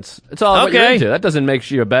preference. It's all what you're into. That doesn't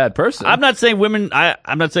make you a bad person. I'm not saying women.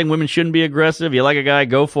 I'm not saying women shouldn't be aggressive. You like a guy,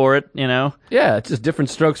 go for it. Yeah, it's just different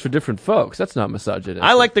strokes for different folks. That's not misogynistic.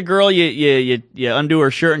 I like the girl. You undo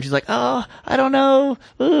her shirt and she's like, oh, I don't know.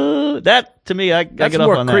 That to me, I get off on that.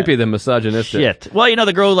 That's more creepy than misogynistic. Shit. Well,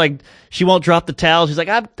 the girl like she won't drop the towel. She's like,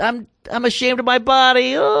 I'm ashamed of my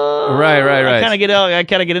body. Oh. Right. I kind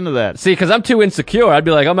of get into that. See, because I'm too insecure. I'd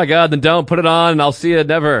be like, oh my God, then don't put it on and I'll see it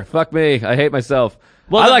never. Fuck me. I hate myself.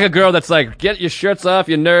 Well, I like a girl that's like, get your shirts off,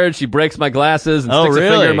 you nerd. She breaks my glasses and sticks a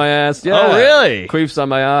finger in my ass. Yeah. Oh, really? Queefs on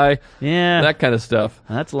my eye. Yeah. That kind of stuff.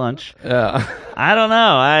 That's lunch. Yeah. I don't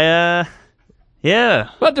know. Yeah.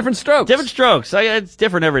 Well, different strokes. Different strokes. It's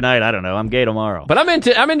different every night. I don't know. I'm gay tomorrow. But I'm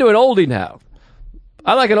into an oldie now.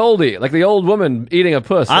 I like an oldie, like the old woman eating a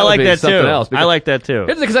puss. I like that too. Else I like that too.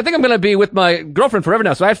 Because I think I'm going to be with my girlfriend forever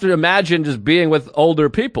now, so I have to imagine just being with older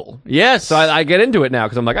people. Yes. So I get into it now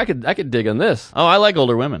because I'm like, I could dig on this. Oh, I like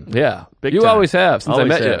older women. Yeah. Big you time. always have since always I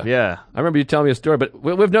met have, you. Yeah. I remember you telling me a story, but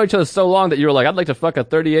we've known each other so long that you were like, I'd like to fuck a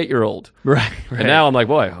 38-year-old. Right. And now I'm like,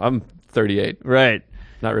 boy, I'm 38. Right.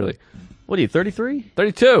 Not really. What are you, 33?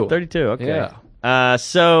 32. 32, okay. Yeah.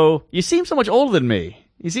 So you seem so much older than me.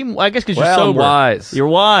 You seem, I guess, because you're I'm sober. wise. You're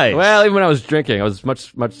wise. Well, even when I was drinking, I was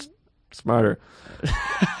much smarter.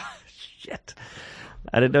 Shit.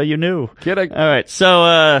 I didn't know you knew. Kidding. All right.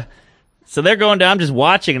 So they're going down, just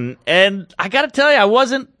watching, and I got to tell you,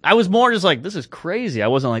 I was more just like, this is crazy. I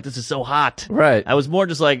wasn't like, this is so hot. Right. I was more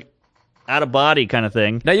just like, out of body kind of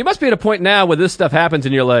thing. Now, you must be at a point now where this stuff happens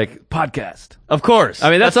and you're like, podcast. Of course. I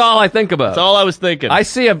mean, that's all I think about. That's all I was thinking. I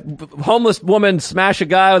see a homeless woman smash a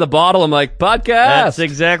guy with a bottle. I'm like, podcast. That's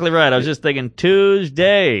exactly right. I was just thinking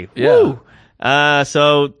Tuesday. Yeah. Woo.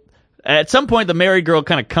 So At some point, the married girl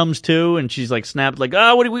kind of comes to, and she's like snapped, like,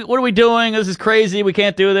 "Oh, what are we doing? This is crazy. We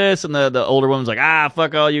can't do this." And the older woman's like,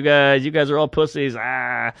 "Fuck all you guys. You guys are all pussies."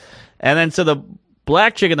 And then so the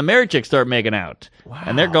black chick and the married chick start making out,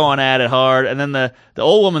 and they're going at it hard. And then the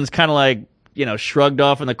old woman's kind of like, shrugged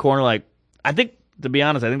off in the corner, like, to be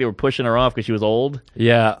honest, I think they were pushing her off because she was old.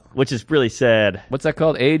 Yeah. Which is really sad. What's that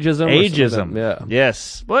called? Ageism? Ageism. Yeah.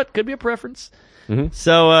 Yes. But could be a preference. Mm-hmm.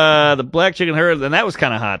 So the black chick and her, and that was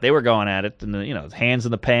kind of hot. They were going at it, and hands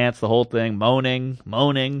in the pants, the whole thing, moaning.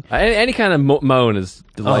 Any kind of moan is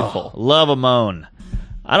delightful. Love a moan.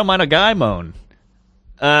 I don't mind a guy moan.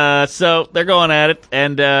 So they're going at it,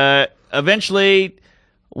 and eventually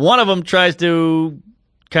one of them tries to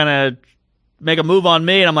kind of make a move on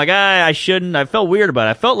me, and I'm like, I shouldn't. I felt weird about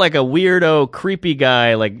it. I felt like a weirdo, creepy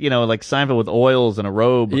guy, like Seinfeld with oils and a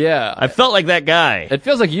robe. Yeah, I felt like that guy. It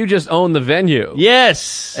feels like you just own the venue.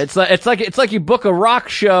 Yes, it's like you book a rock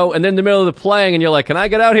show, and then in the middle of the playing, and you're like, "Can I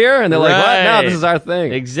get out here?" And they're like, "What? No, this is our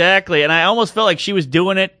thing." Exactly, and I almost felt like she was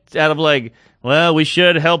doing it out of like, well, we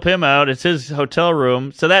should help him out. It's his hotel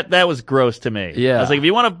room, so that was gross to me. Yeah, I was like, if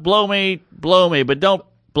you want to blow me, but don't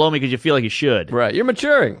blow me because you feel like you should. Right, you're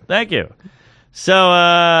maturing. Thank you. So,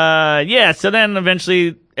 so then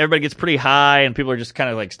eventually everybody gets pretty high and people are just kind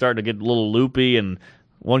of like starting to get a little loopy, and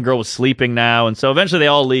one girl was sleeping now, and so eventually they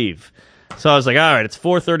all leave. So I was like, all right, it's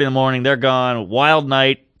 4:30 in the morning, they're gone, wild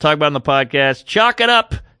night, talk about it on the podcast, chalk it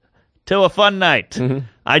up to a fun night. Mm-hmm.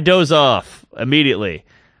 I doze off immediately.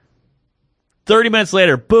 30 minutes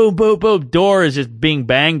later, boom, boom, boom, door is just being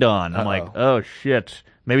banged on. I'm like, oh shit.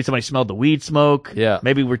 Maybe somebody smelled the weed smoke. Yeah.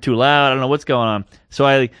 Maybe we're too loud. I don't know what's going on. So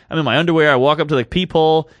I'm in my underwear. I walk up to the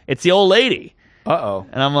peephole. It's the old lady. Uh-oh.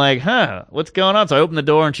 And I'm like, what's going on? So I open the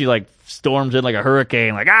door and she like storms in like a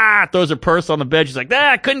hurricane, like, throws her purse on the bed. She's like,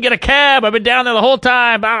 I couldn't get a cab. I've been down there the whole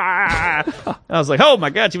time. I was like, oh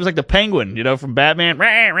my God. She was like the penguin, from Batman.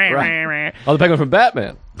 Right. Oh, the penguin from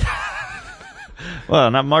Batman.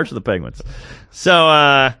 Well, not March of the Penguins.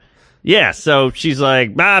 So, so she's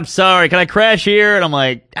like, I'm sorry, can I crash here? And I'm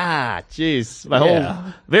like, jeez,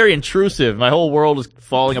 very intrusive. My whole world is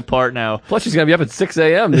falling apart now. Plus, she's going to be up at 6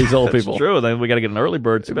 a.m., these old people. That's true. Then we got to get an early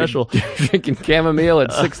bird special. Drinking chamomile at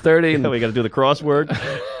 6:30. And we got to do the crossword.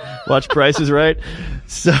 Watch Price is Right.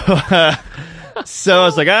 So I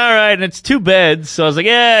was like, all right, and it's 2 beds. So I was like,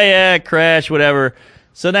 yeah, crash, whatever.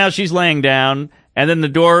 So now she's laying down, and then the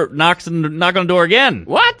door knock on the door again.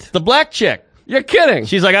 What? The black chick. You're kidding.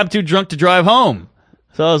 She's like, I'm too drunk to drive home.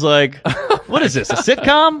 So I was like, what is this, a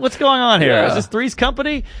sitcom? What's going on here? Yeah. Is this Three's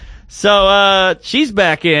Company? So she's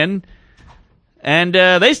back in, and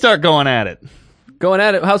they start going at it. Going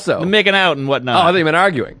at it? How so? They're making out and whatnot. Oh, I thought you meant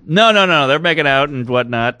arguing. No. They're making out and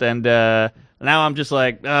whatnot. And now I'm just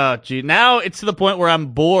like, oh, gee. Now it's to the point where I'm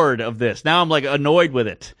bored of this. Now I'm like annoyed with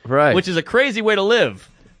it. Right. Which is a crazy way to live.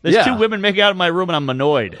 There's 2 women making out in my room and I'm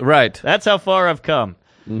annoyed. Right. That's how far I've come.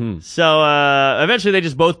 Mm-hmm. So eventually they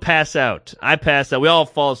just both pass out. I pass out. We all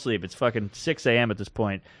fall asleep. It's fucking 6 a.m. at this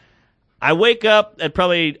point. I wake up at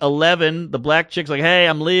probably 11. The black chick's like, hey,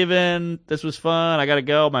 I'm leaving. This was fun. I got to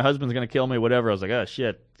go. My husband's going to kill me, whatever. I was like, oh,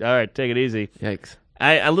 shit. All right, take it easy. Yikes.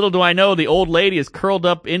 Little do I know, the old lady is curled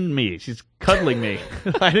up in me. She's cuddling me.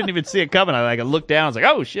 I didn't even see it coming. I looked down. I was like,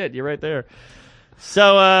 oh, shit, you're right there.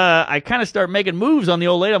 So I kind of start making moves on the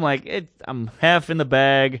old lady. I'm like, I'm half in the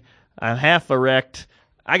bag. I'm half erect.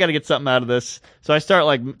 I got to get something out of this. So I start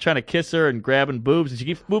like trying to kiss her and grabbing boobs, and she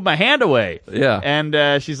keeps moving my hand away. Yeah.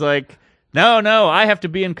 And she's like, no, I have to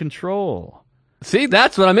be in control. See,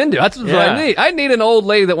 that's what I'm into. That's what I need. I need an old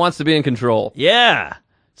lady that wants to be in control. Yeah.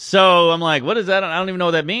 So I'm like, what is that? I don't even know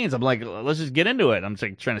what that means. I'm like, let's just get into it. I'm just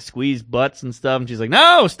like trying to squeeze butts and stuff. And she's like,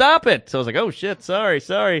 no, stop it. So I was like, oh shit,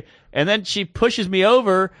 sorry. And then she pushes me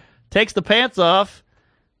over, takes the pants off,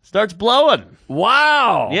 starts blowing.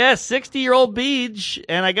 Wow. Yeah, 60-year-old Beach.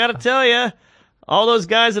 And I got to tell you, all those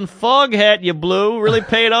guys in Foghat you blew really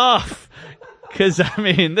paid off. Because, I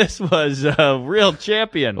mean, this was a real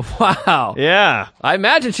champion. Wow. Yeah. I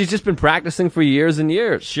imagine she's just been practicing for years and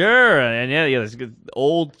years. Sure. And yeah, those good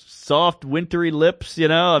old, soft, wintry lips,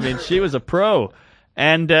 I mean, she was a pro.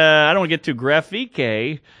 And I don't want to get too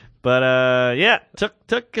graphique, but yeah,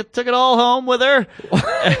 took it all home with her.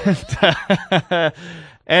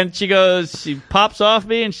 And she pops off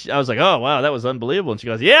me, and I was like, oh, wow, that was unbelievable. And she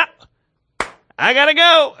goes, yeah, I got to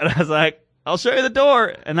go. And I was like, I'll show you the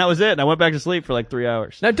door. And that was it. And I went back to sleep for like 3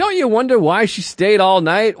 hours. Now, don't you wonder why she stayed all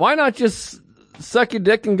night? Why not just suck your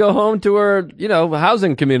dick and go home to her,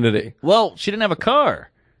 housing community? Well, she didn't have a car.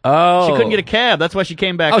 Oh. She couldn't get a cab. That's why she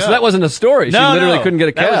came back up. So that wasn't a story. She literally couldn't get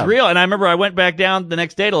a cab. That was real. And I remember I went back down the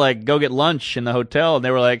next day to like go get lunch in the hotel, and they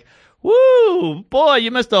were like, Woo! Boy, you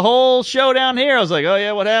missed a whole show down here. I was like, oh,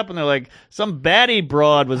 yeah, what happened? They're like, some baddie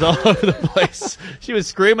broad was all over the place. She was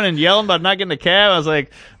screaming and yelling about not getting a cab. I was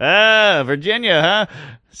like, Virginia, huh?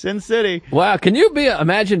 Sin City. Wow, can you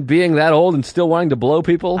imagine being that old and still wanting to blow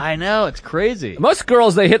people? I know, it's crazy. Most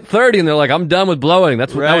girls, they hit 30 and they're like, I'm done with blowing.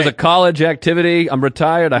 That was a college activity. I'm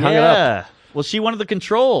retired. I hung it up. Well, she wanted the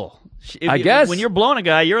control. I guess. When you're blowing a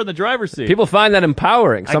guy, you're in the driver's seat. People find that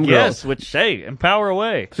empowering. Some girls. Which, hey, empower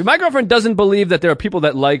away. See, my girlfriend doesn't believe that there are people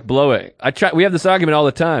that like blowing. We have this argument all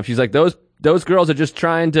the time. She's like, those girls are just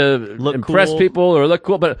trying to impress people or look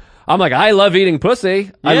cool. But I'm like, I love eating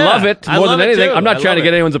pussy. I love it more than anything. Too. I'm not trying to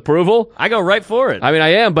get anyone's approval. I go right for it. I mean,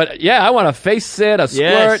 I am. But yeah, I want a face sit, a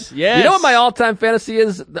squirt. Yes. You know what my all-time fantasy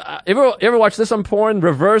is? Ever watch this on porn?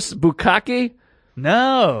 Reverse bukkake?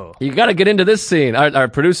 No. You got to get into this scene. Our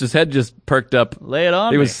producer's head just perked up. Lay it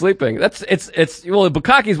on He me. was sleeping. Well,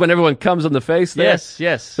 bukkake's when everyone comes on the face there.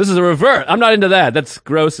 Yes. This is a revert. I'm not into that. That's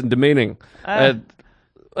gross and demeaning. Well,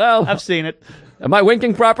 I've seen it. Am I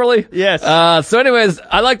winking properly? Yes. So anyways,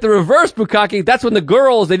 I like the reverse bukkake. That's when the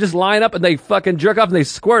girls, they just line up and they fucking jerk off and they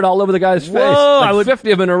squirt all over the guy's face. Like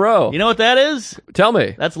 50 of them in a row. You know what that is? Tell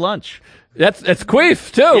me. That's lunch. It's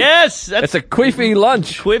queef, too. Yes. It's a queefy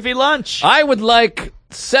lunch. Queefy lunch. I would like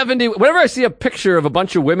 70. Whenever I see a picture of a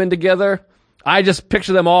bunch of women together, I just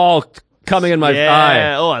picture them all coming in my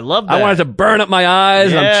eye. Oh, I love that. I want it to burn up my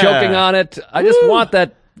eyes. And I'm choking on it. I just want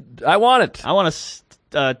that. I want it. I want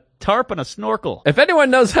a tarp and a snorkel. If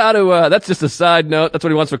anyone knows how to, that's just a side note. That's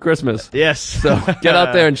what he wants for Christmas. Yes. So get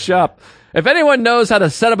out there and shop. If anyone knows how to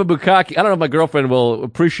set up a bukkake, I don't know if my girlfriend will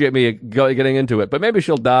appreciate me getting into it, but maybe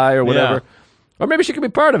she'll die or whatever. Yeah. Or maybe she could be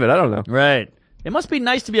part of it. I don't know. Right. It must be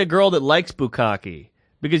nice to be a girl that likes bukkake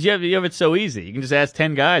because you have it so easy. You can just ask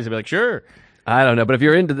 10 guys and be like, sure. I don't know, but if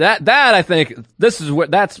you're into that I think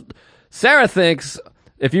Sarah thinks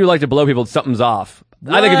if you like to blow people, something's off.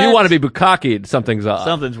 What? I think if you want to be bukkake'd, something's off.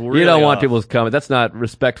 Something's really You don't want off. people to come. That's not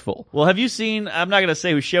respectful. Well, have you seen, I'm not going to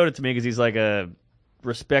say who showed it to me because he's like a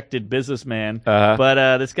respected businessman, Uh-huh.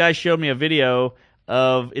 but this guy showed me a video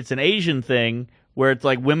of, it's an Asian thing where it's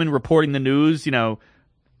like women reporting the news,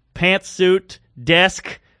 pantsuit,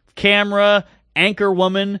 desk, camera, anchor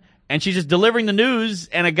woman, and she's just delivering the news,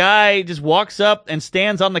 and a guy just walks up and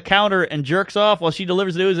stands on the counter and jerks off while she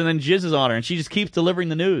delivers the news and then jizzes on her, and she just keeps delivering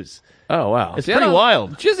the news. Oh, wow. It's pretty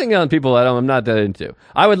wild. Jizzing on people, I'm not that into.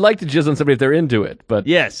 I would like to jizz on somebody if they're into it, but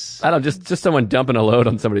Yes. I don't, just someone dumping a load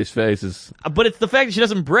on somebody's face is... But it's the fact that she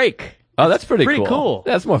doesn't break. Oh, that's pretty cool.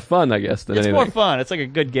 Yeah, that's more fun, I guess, than It's anything. more fun. It's like a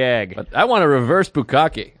good gag. But I want a reverse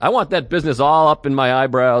bukkake. I want that business all up in my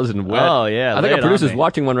eyebrows and wet. Oh, yeah, I lay think it our on producer's me.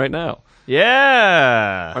 watching one right now.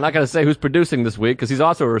 Yeah. We're not going to say who's producing this week because he's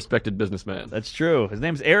also a respected businessman. That's true. His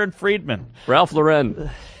name's Aaron Friedman. Ralph Lauren.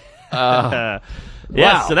 Yes,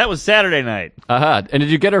 Wow. so that was Saturday night. And did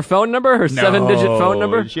you get her phone number? Her 7-digit phone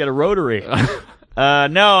number? She had a rotary.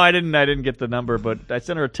 No, I didn't get the number, but I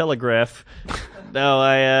sent her a telegraph.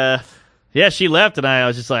 Yeah, she left, and I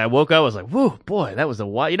was just like, I woke up, I was like, whoo, boy, that was a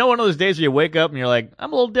wild. You know, one of those days where you wake up and you're like,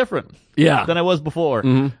 I'm a little different. Yeah. Than I was before.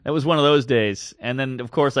 Mm-hmm. That was one of those days. And then, of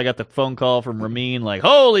course, I got the phone call from Ramin, like,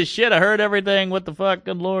 holy shit, I heard everything. What the fuck?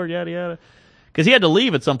 Good Lord, yada, yada. Because he had to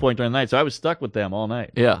leave at some point during the night, so I was stuck with them all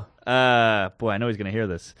night. Yeah. Boy, I know he's going to hear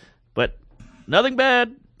this. But nothing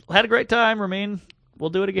bad. Had a great time, Ramin.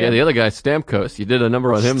 We'll do it again. Yeah, the other guy, Stamkos. You did a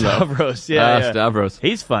number on him, Stavros, though. yeah. Stavros.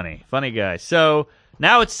 He's funny. Funny guy. So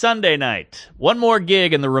now it's Sunday night. One more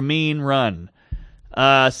gig in the Ramin run.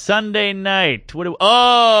 Sunday night.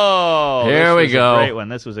 Here we go.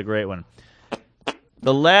 This was a great one.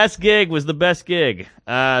 The last gig was the best gig.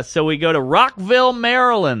 So we go to Rockville,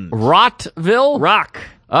 Maryland. Rotville? Rock.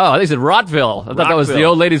 Oh, I think it said Rotville. I thought that was the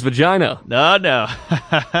old lady's vagina. No.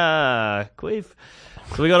 Queef.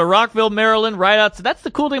 So we go to Rockville, Maryland, right out. So that's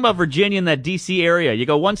the cool thing about Virginia and that D.C. area. You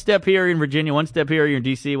go one step here, you're in Virginia, one step here, you're in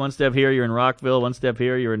D.C., one step here, you're in Rockville, one step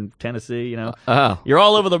here, you're in Tennessee, You're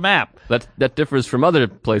all over the map. That differs from other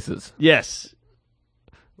places Yes.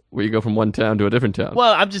 where you go from one town to a different town.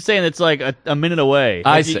 Well, I'm just saying it's like a minute away.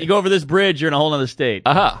 I Like, see. You go over this bridge, you're in a whole other state.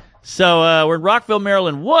 Aha. So we're in Rockville,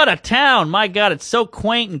 Maryland. What a town! My God, it's so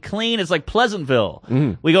quaint and clean. It's like Pleasantville.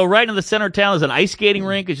 We go right into the center of town. There's an ice skating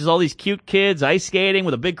rink. It's just all these cute kids ice skating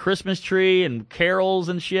with a big Christmas tree and carols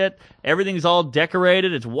and shit. Everything's all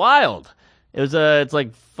decorated. It's wild. It's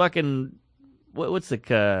like fucking what's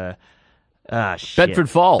the shit.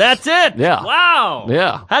 Bedford Falls. That's it. Yeah. Wow.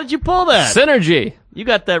 Yeah. How did you pull that? Synergy. You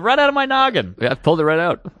got that right out of my noggin. Yeah, I pulled it right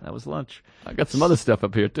out. That was lunch. I got some other stuff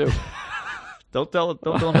up here, too. Don't tell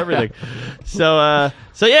them everything. So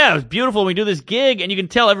yeah, it was beautiful. We do this gig, and you can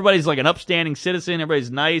tell everybody's like an upstanding citizen. Everybody's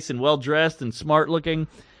nice and well dressed and smart looking.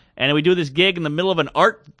 and we do this gig in the middle of an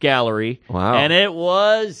art gallery. Wow. And it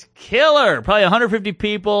was killer. Probably 150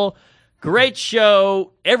 people. Great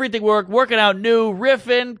show. Everything working out new,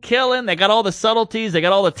 riffing, killing. They got all the subtleties. They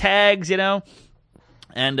got all the tags,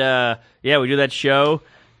 And, we do that show,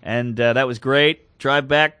 and that was great. Drive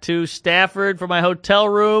back to Stafford for my hotel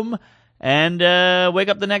room, and wake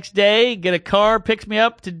up the next day, get a car, picks me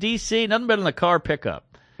up to D.C. Nothing better than a car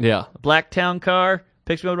pickup. Yeah. A Blacktown car,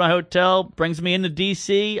 picks me up at my hotel, brings me into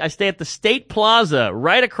D.C. I stay at the State Plaza,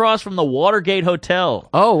 right across from the Watergate Hotel.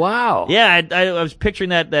 Oh, wow. Yeah, I was picturing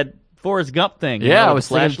that Forrest Gump thing. Yeah, I with was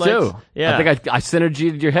the thinking flashlights. too. Yeah. I think I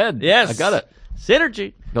synergied your head. Yes. I got it.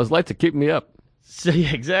 Synergy. Those lights are keeping me up. So,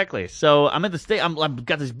 yeah, exactly. So I'm at the state. I've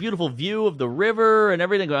got this beautiful view of the river and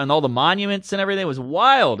everything, and all the monuments and everything. It was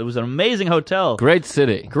wild. It was an amazing hotel. Great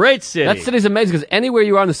city. Great city. That city's amazing because anywhere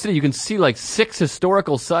you are in the city, you can see like 6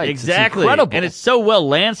 historical sites. Exactly. It's incredible. And it's so well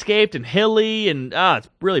landscaped and hilly, and it's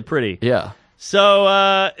really pretty. Yeah.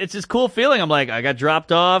 So it's this cool feeling. I'm like, I got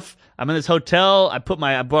dropped off. I'm in this hotel. I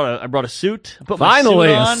brought a suit. I put Finally,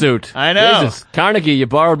 my suit on. a suit. I know. Jesus, Carnegie, you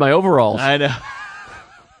borrowed my overalls. I know.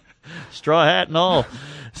 Straw hat and all.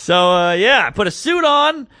 So, I put a suit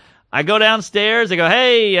on. I go downstairs. I go,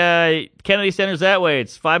 hey, Kennedy Center's that way.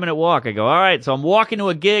 It's a 5-minute walk. I go, all right. So I'm walking to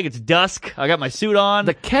a gig. It's dusk. I got my suit on.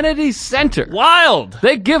 The Kennedy Center. Wild.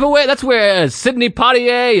 They give away, that's where Sidney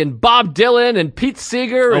Poitier and Bob Dylan and Pete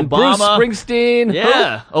Seeger and Bruce Springsteen.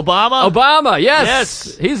 Yeah. Who? Obama. Obama, yes.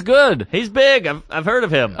 Yes. He's good. He's big. I've heard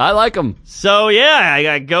of him. I like him. So,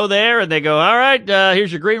 I go there, and they go, all right,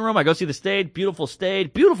 here's your green room. I go see the stage.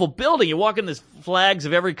 Beautiful building. You walk in, there's flags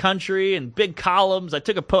of every country and big columns. I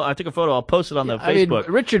took a photo. I'll post it on the Facebook.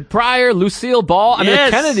 Richard Pryor, Lucille Ball. I mean, Yes.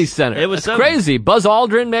 the Kennedy Center. It was That's crazy. Buzz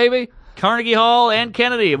Aldrin, maybe? Carnegie Hall and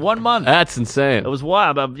Kennedy in 1 month. That's insane. It was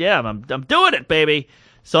wild. I'm doing it, baby.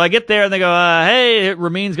 So I get there, and they go, hey,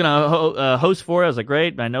 Ramin's going to host for you. I was like,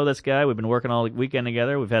 great. I know this guy. We've been working all weekend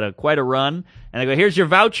together. We've had quite a run. And I go, here's your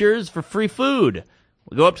vouchers for free food.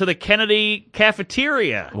 We go up to the Kennedy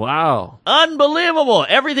cafeteria. Wow. Unbelievable.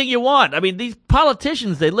 Everything you want. I mean, these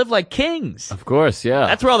politicians, they live like kings. Of course, yeah.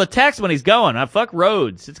 That's where all the tax money's going. Fuck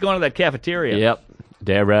roads. It's going to that cafeteria. Yep.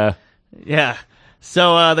 Dara. Yeah.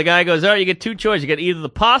 So the guy goes, all right, you get 2 choices. You get either the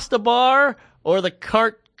pasta bar or the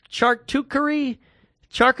charcuterie,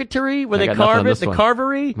 where they carve it, the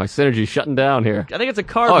carvery. My synergy's shutting down here. I think it's a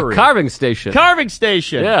carvery. Oh, a carving station. Carving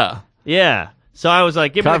station. Yeah. Yeah. So I was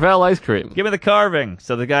like, Carvel ice cream. Give me the carving.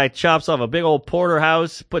 So the guy chops off a big old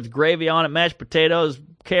porterhouse, puts gravy on it, mashed potatoes,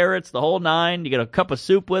 carrots, the whole 9. You get a cup of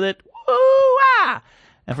soup with it. Woo-ah!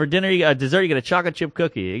 And for dessert, you get a chocolate chip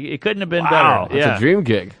cookie. It couldn't have been Wow, better. that's a dream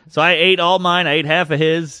gig. So I ate all mine. I ate half of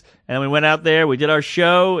his. And we went out there. We did our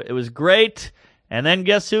show. It was great. And then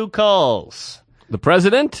guess who calls? The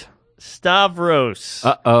president? Stavros.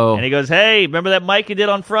 Uh-oh. And he goes, hey, remember that mic you did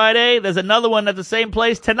on Friday? There's another one at the same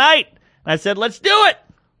place tonight. And I said, let's do it.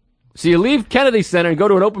 So you leave Kennedy Center and go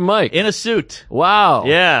to an open mic. In a suit. Wow.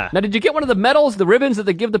 Yeah. Now, did you get one of the medals, the ribbons that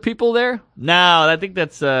they give the people there? No, I think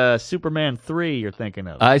that's Superman 3 you're thinking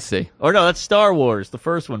of. I see. Or no, that's Star Wars, the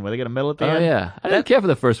first one where they get a medal at the end. Oh, yeah. I didn't care for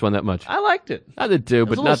the first one that much. I liked it. I did too, It was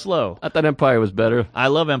but a little not slow. I thought Empire was better. I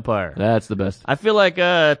love Empire. That's the best. I feel like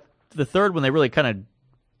the third one, they really kind of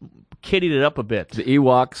kiddied it up a bit. The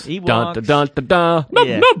Ewoks. Ewoks. Dun, dun, dun, dun, dun. Nub,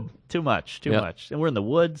 Yeah. nub. Too much. Yep. And we're in the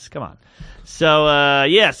woods. Come on. So,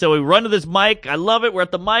 so we run to this mic. I love it. We're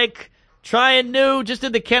at the mic. Trying new. Just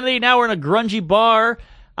did the Kennedy. Now we're in a grungy bar.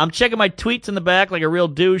 I'm checking my tweets in the back like a real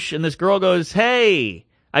douche. And this girl goes, hey.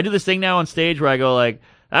 I do this thing now on stage where I go like,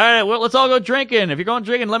 all right, well, let's all go drinking. If you're going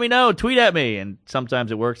drinking, let me know. Tweet at me. And sometimes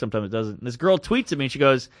it works. Sometimes it doesn't. And this girl tweets at me. And she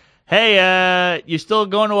goes, hey, you still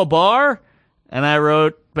going to a bar? And I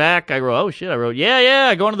wrote back, oh, shit. I wrote,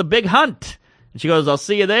 yeah, going to the Big Hunt. And she goes, I'll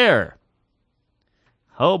see you there.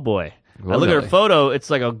 Oh, boy. I look at her photo. It's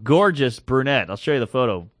like a gorgeous brunette. I'll show you the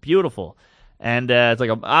photo. Beautiful. And it's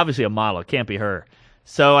like obviously a model. It can't be her.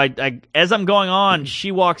 So I as I'm going on,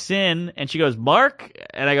 she walks in and she goes, Mark?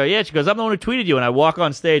 And I go, yeah. She goes, I'm the one who tweeted you. And I walk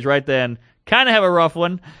on stage right then. Kind of have a rough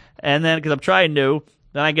one. And then, because I'm trying new,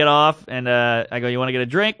 then I get off and I go, you want to get a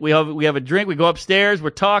drink? We have a drink. We go upstairs.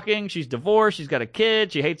 We're talking. She's divorced. She's got a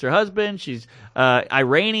kid. She hates her husband. She's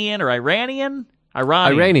Iranian.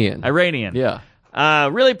 Yeah.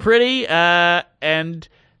 Really pretty. And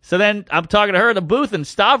so then I'm talking to her in the booth, and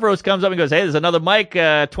Stavros comes up and goes, hey, there's another mic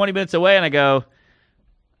 20 minutes away. And I go,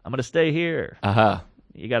 I'm going to stay here. Uh-huh.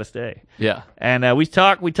 You got to stay. Yeah. And we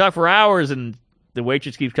talk for hours, and the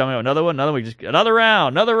waitress keeps coming up. Another one. Another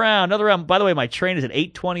round. By the way, my train is at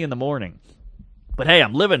 8:20 in the morning. But hey,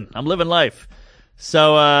 I'm living life.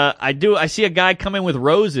 So I see a guy come in with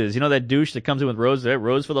roses. You know that douche that comes in with roses? Hey,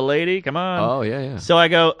 rose for the lady? Come on. Oh, yeah. So I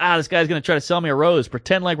go, this guy's going to try to sell me a rose.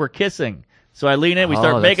 Pretend like we're kissing. So I lean in. We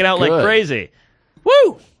start making out like crazy.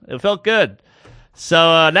 Woo! It felt good.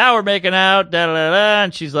 So now we're making out,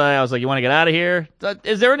 and she's like, I was like, you want to get out of here?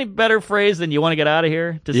 Is there any better phrase than you want to get out of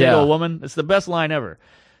here to say to a woman? It's the best line ever.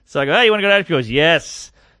 So I go, hey, you want to get out of here? She goes,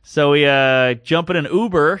 yes. So we jump in an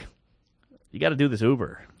Uber. You got to do this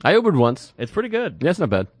Uber. I Ubered once. It's pretty good. Yeah, it's not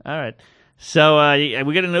bad. All right. So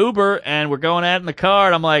we get an Uber, and we're going out in the car,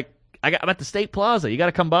 and I'm like, I'm at the State Plaza. You got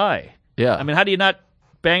to come by. Yeah. I mean, how do you not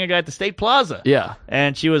bang a guy at the State Plaza? Yeah.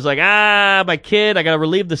 And she was like, my kid, I got to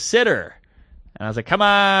relieve the sitter. And I was like, come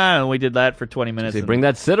on. And we did that for 20 minutes. Bring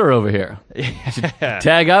that sitter over here. Yeah.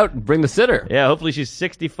 Tag out and bring the sitter. Yeah, hopefully she's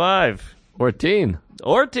 65. Or a teen.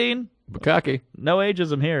 Or a teen. Bukkake. No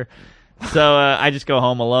ageism here. So I just go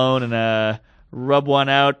home alone and rub one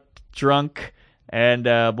out drunk. And,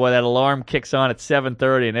 boy, that alarm kicks on at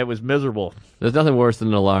 7:30, and it was miserable. There's nothing worse than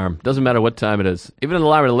an alarm. Doesn't matter what time it is. Even an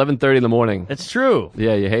alarm at 11:30 in the morning. It's true.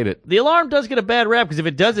 Yeah, you hate it. The alarm does get a bad rap because if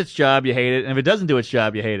it does its job, you hate it. And if it doesn't do its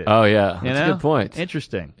job, you hate it. Oh, yeah. That's a good point.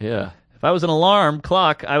 Interesting. Yeah. If I was an alarm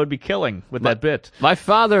clock, I would be killing with that bit. My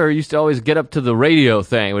father used to always get up to the radio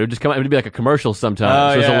thing. It would just come. It would be like a commercial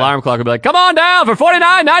sometimes. So his alarm clock would be like, "Come on down for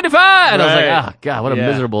 $49.95," and I was like, "God, what a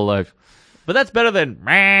miserable life." But that's better than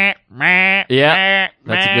Yeah,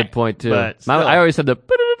 that's a good point too. But I always had the.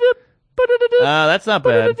 That's not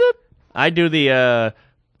bad. I do the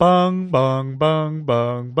bung bung bung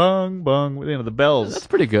bung bung bung. You know, the bells. That's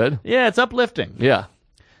pretty good. Yeah, it's uplifting. Yeah.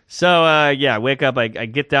 So I wake up. I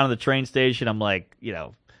get down to the train station. I'm like,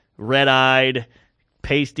 red-eyed,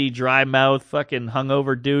 pasty, dry mouth, fucking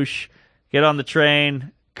hungover douche. Get on the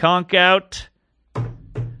train, conk out.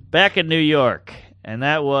 Back in New York, and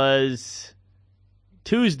that was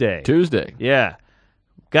Tuesday. Yeah.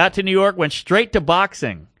 Got to New York, went straight to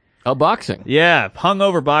boxing. Oh, boxing. Yeah,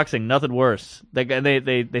 hungover boxing, nothing worse.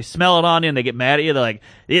 They smell it on you and they get mad at you. They're like,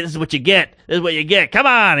 this is what you get. This is what you get. Come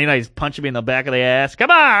on. He's punching me in the back of the ass.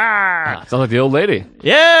 Come on. Sounds like the old lady.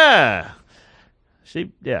 Yeah.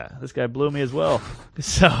 This guy blew me as well.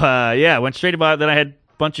 So, went straight to boxing. Then I had a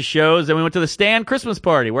bunch of shows. Then we went to the Stan Christmas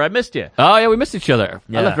party where I missed you. Oh, yeah, we missed each other.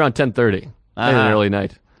 Yeah. I left around 10:30. An early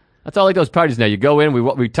night. That's all like those parties now. You go in,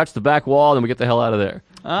 we touch the back wall, then we get the hell out of there.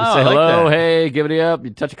 Oh, you say I like hello, that. hey, give it up.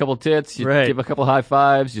 You touch a couple tits, you give a couple high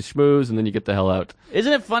fives, you schmooze, and then you get the hell out.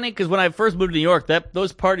 Isn't it funny? Because when I first moved to New York,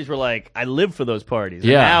 those parties were like, I lived for those parties.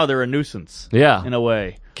 Yeah. And now they're a nuisance. Yeah. In a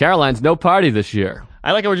way. Caroline's no party this year.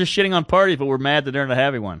 I like how we're just shitting on parties, but we're mad that they're not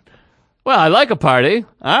having one. Well, I like a party.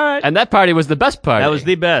 All right. And that party was the best party. That was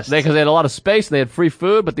the best. Because they had a lot of space and they had free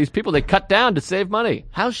food, but these people, they cut down to save money.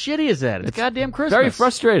 How shitty is that? It's goddamn Christmas. Very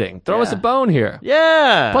frustrating. Throw us a bone here.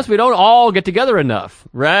 Yeah. Plus, we don't all get together enough.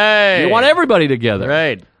 Right. You want everybody together.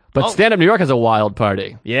 Right. But Stand Up New York has a wild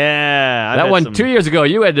party. Yeah. That one 2 years ago,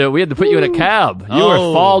 we had to put you in a cab. You were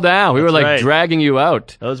fall down. We were like dragging you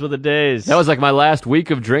out. Those were the days. That was like my last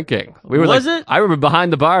week of drinking. Was it? I remember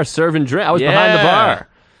behind the bar serving drink. I was behind the bar.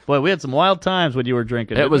 Boy, we had some wild times when you were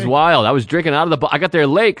drinking. It was wild. I was drinking out of the bar. I got there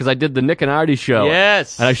late because I did the Nick and Artie show.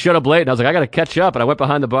 Yes. And I showed up late, and I was like, I got to catch up. And I went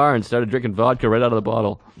behind the bar and started drinking vodka right out of the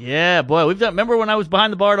bottle. Yeah, boy. Remember when I was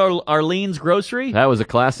behind the bar at Arlene's Grocery? That was a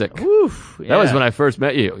classic. Oof. Yeah. That was when I first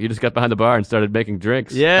met you. You just got behind the bar and started making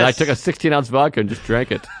drinks. Yes. And I took a 16-ounce vodka and just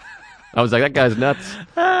drank it. I was like, that guy's nuts.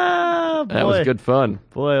 Ah, boy. That was good fun.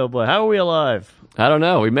 Boy, oh boy. How are we alive? I don't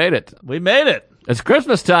know. We made it. We made it. It's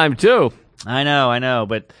Christmas time, too. I know,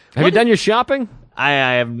 but... Have you done your shopping? I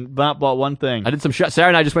have not bought one thing. I did some Sarah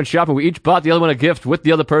and I just went shopping. We each bought the other one a gift with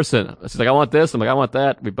the other person. She's like, I want this. I'm like, I want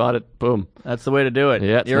that. We bought it. Boom. That's the way to do it.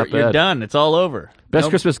 Yeah, it's not bad. You're done. It's all over. Best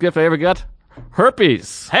Christmas gift I ever got?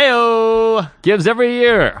 Herpes. Hey-o! Gives every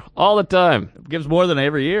year. All the time. Gives more than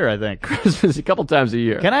every year, I think. Christmas a couple times a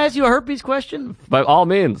year. Can I ask you a herpes question? By all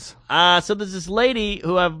means. So there's this lady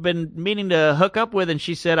who I've been meaning to hook up with, and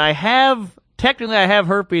she said, technically I have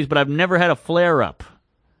herpes, but I've never had a flare-up.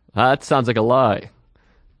 That sounds like a lie.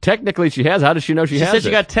 Technically, she has. How does she know she has it? She said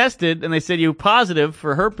she got tested, and they said you're positive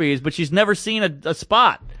for herpes, but she's never seen a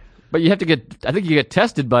spot. But you have to I think you get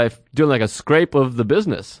tested by doing like a scrape of the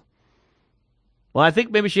business. Well, I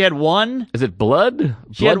think maybe she had one. Is it blood?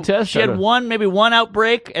 Blood test? She had maybe one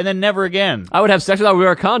outbreak, and then never again. I would have sex without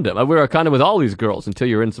wearing a condom. I wear a condom with all these girls until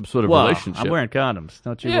you're in some sort of relationship. I'm wearing condoms.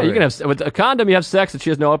 Don't you Yeah, worry. you can have with a condom. You have sex, and she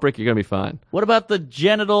has no outbreak. You're gonna be fine. What about the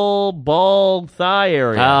genital ball thigh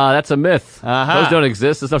area? That's a myth. Uh-huh. Those don't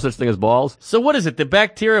exist. There's no such thing as balls. So what is it? The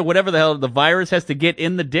bacteria, whatever the hell, the virus has to get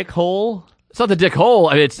in the dick hole? It's not the dick hole.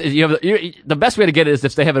 I mean, the best way to get it is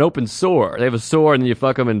if they have an open sore. They have a sore, and then you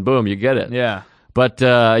fuck them, and boom, you get it. Yeah. But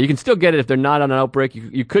you can still get it if they're not on an outbreak.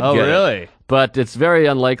 You could get it. Oh, really? But it's very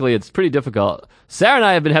unlikely. It's pretty difficult. Sarah and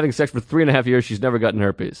I have been having sex for 3.5 years. She's never gotten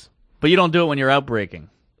herpes. But you don't do it when you're outbreaking.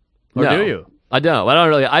 Or no, do you? I don't.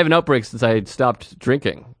 I have an outbreak since I stopped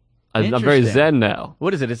drinking. I'm very zen now.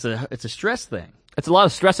 What is it? It's a stress thing. It's a lot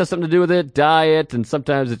of stress has something to do with it, diet, and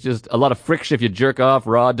sometimes it's just a lot of friction if you jerk off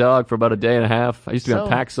raw dog for about a day and a half. I used to be on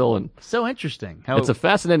Paxil. And so interesting. It's a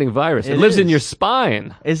fascinating virus. It lives in your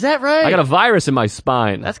spine. Is that right? I got a virus in my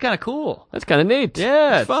spine. That's kind of cool. That's kind of neat.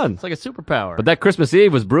 Yeah. It's fun. It's like a superpower. But that Christmas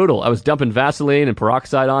Eve was brutal. I was dumping Vaseline and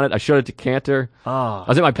peroxide on it. I showed it to Cantor. Oh. I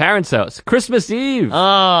was at my parents' house. Christmas Eve.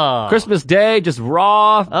 Oh. Christmas Day, just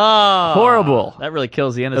raw. Oh. Horrible. That really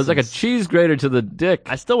kills the innocence. It was like a cheese grater to the dick.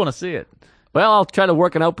 I still want to see it. Well, I'll try to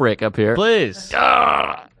work an outbreak up here. Please.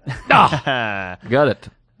 Got it. I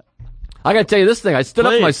gotta tell you this thing. I stood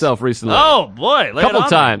up for myself recently. Oh, boy. A couple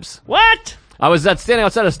times. What? I was standing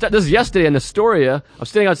outside of this is yesterday in Astoria. I was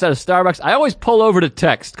standing outside of Starbucks. I always pull over to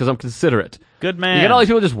text because I'm considerate. Good man. You get all these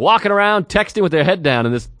people just walking around texting with their head down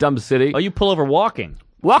in this dumb city. Oh, you pull over walking.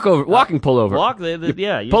 Walking pull over.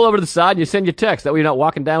 You pull over to the side and you send your text. That way you're not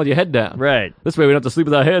walking down with your head down. Right. This way we don't have to sleep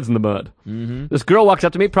with our heads in the mud. Mm-hmm. This girl walks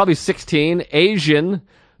up to me, probably 16, Asian,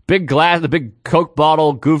 big glass, the big Coke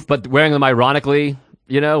bottle, goof, but wearing them ironically.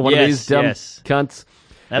 You know, one of these dumb cunts.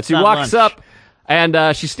 And she walks up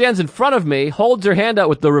and she stands in front of me, holds her hand out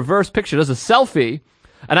with the reverse picture, does a selfie,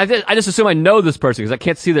 and I just assume I know this person because I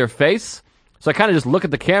can't see their face. So I kind of just look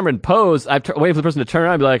at the camera and pose. I'm waiting for the person to turn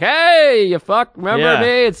around and be like, hey, you fuck, remember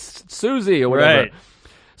me? It's Susie or whatever. Right.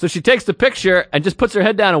 So she takes the picture and just puts her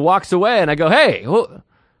head down and walks away. And I go, hey, who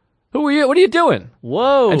are you? What are you doing?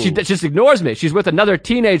 Whoa. And she just ignores me. She's with another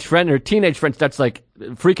teenage friend, and her teenage friend starts like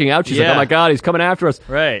freaking out. She's like, oh my God, he's coming after us.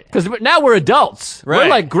 Right. Because now we're adults. Right. We're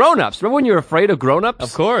like grown-ups. Remember when you were afraid of grown-ups?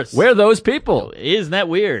 Of course. We're those people. Isn't that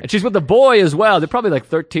weird? And she's with the boy as well. They're probably like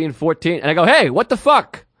 13, 14. And I go, hey, what the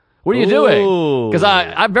fuck? What are you doing? Because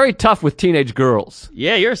I'm very tough with teenage girls.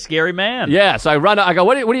 Yeah, you're a scary man. Yeah, so I run out. I go,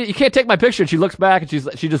 what do you can't take my picture. And she looks back and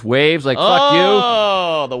she just waves like, fuck you.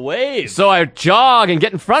 Oh, the wave. So I jog and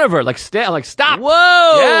get in front of her, like stop.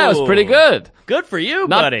 Whoa. Yeah, it was pretty good. Good for you,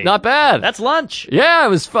 buddy. Not bad. That's lunch. Yeah, it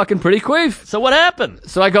was fucking pretty queef. So what happened?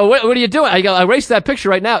 So I go, what are you doing? I go, I erased that picture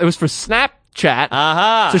right now. It was for Snapchat.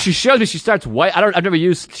 So she shows me, she starts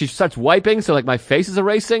she starts wiping, so like my face is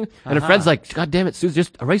erasing, and her friend's like, God damn it, Susan,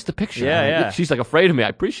 just erase the picture. Yeah. She's like afraid of me. I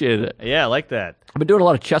appreciated it. Yeah, I like that. I've been doing a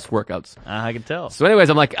lot of chest workouts. I can tell. So anyways,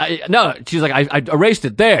 I'm like, no, she's like, I erased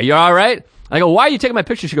it there. You're all right? I go, why are you taking my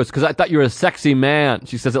picture? She goes, because I thought you were a sexy man.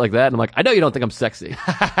 She says it like that. And I'm like, I know you don't think I'm sexy.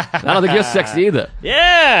 I don't think you're sexy either.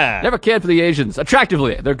 Yeah. Never cared for the Asians.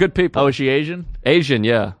 Attractively. They're good people. Oh, is she Asian? Asian,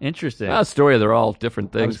 yeah. Interesting. Astoria, they're all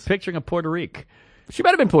different things. I was picturing a Puerto Rican. She might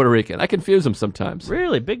have been Puerto Rican. I confuse them sometimes.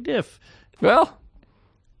 Really? Big diff. Well,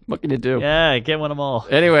 what can you do? Yeah, I can't win them all.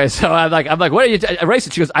 Anyway, so I'm like, what are you? Erase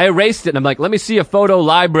it. She goes, I erased it. And I'm like, let me see a photo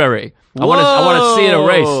library. I want to see it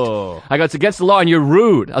erased. I go, it's against the law and you're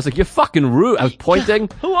rude. I was like, you're fucking rude. I was pointing.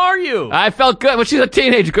 Who are you? I felt good. Well, she's a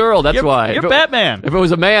teenage girl. That's why. You're Batman. If it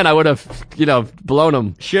was a man, I would have, blown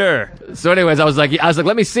him. Sure. So anyways, I was like,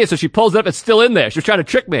 let me see it. So she pulls it up. It's still in there. She was trying to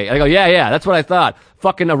trick me. I go, yeah. That's what I thought.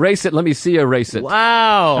 Fucking erase it. Let me see you erase it.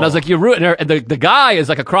 Wow. And I was like, you're rude. And the guy is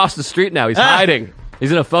like across the street now. He's hiding.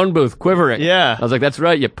 He's in a phone booth, quivering. Yeah. I was like, that's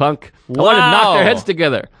right, you punk. Wow. I wanted to knock their heads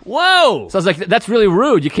together. Whoa. So I was like, that's really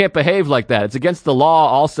rude. You can't behave like that. It's against the law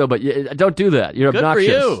also, but don't do that. You're obnoxious.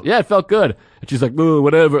 Good for you. Yeah, it felt good. And she's like, ooh,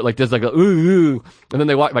 whatever. Like, just like, ooh. And then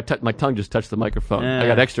they walked, my tongue just touched the microphone. I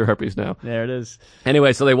got extra herpes now. There it is.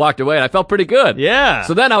 Anyway, so they walked away and I felt pretty good. Yeah.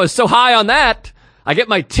 So then I was so high on that, I get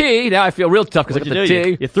my tea. Now I feel real tough because I got the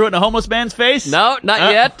tea. You threw it in a homeless man's face? No,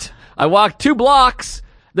 not yet. I walked 2 blocks.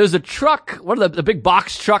 There's a truck, one of the big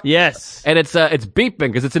box truck. Yes. And it's beeping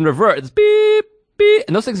because it's in reverse. It's beep, beep.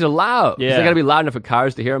 And those things are loud. Yeah. They gotta be loud enough for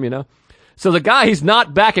cars to hear them, So the guy, he's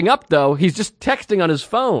not backing up though. He's just texting on his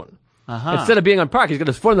phone. Instead of being on park, he's got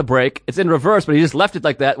his foot on the brake. It's in reverse, but he just left it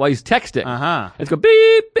like that while he's texting. It's go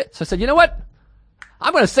beep, beep. So I said, you know what?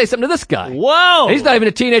 I'm going to say something to this guy. Whoa. And he's not even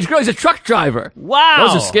a teenage girl. He's a truck driver. Wow.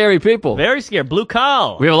 Those are scary people. Very scary. Blue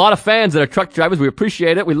collar. We have a lot of fans that are truck drivers. We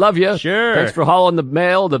appreciate it. We love you. Sure. Thanks for hauling the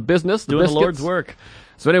mail, the business, the Doing biscuits. the Lord's work.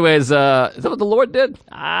 So anyways, is that what the Lord did?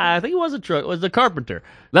 I think it was a truck. It was the carpenter.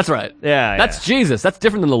 That's right. Yeah. That's Jesus. That's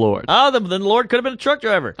different than the Lord. Oh, then the Lord could have been a truck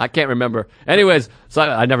driver. I can't remember. Anyways, so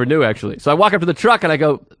I never knew actually. So I walk up to the truck and I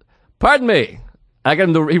go, pardon me. I get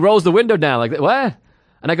him he rolls the window down like, what?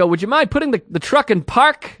 And I go, would you mind putting the truck in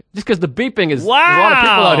park? Just because the beeping is, wow. There's a lot of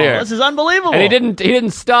people out here. This is unbelievable. And he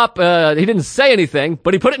didn't stop, he didn't say anything,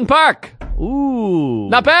 but he put it in park. Ooh.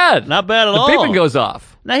 Not bad. Not bad at all. The beeping goes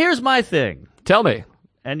off. Now here's my thing. Tell me.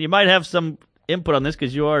 And you might have some input on this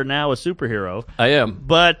because you are now a superhero. I am.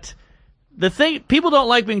 But the thing, people don't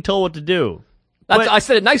like being told what to do. I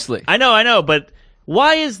said it nicely. I know, but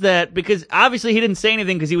why is that? Because obviously he didn't say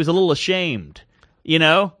anything because he was a little ashamed, you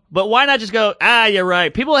know? But why not just go, you're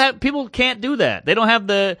right. People can't do that. They don't have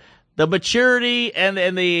the maturity and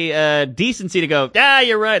the decency to go,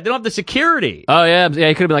 you're right. They don't have the security. Oh, yeah. He could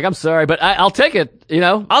have been like, I'm sorry, but I'll take it, you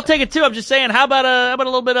know? I'll take it, too. I'm just saying, how about a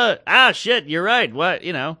little bit of, shit, you're right. What,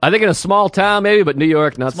 you know? I think in a small town, maybe, but New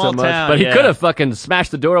York, not so much. Town, but he yeah. could have fucking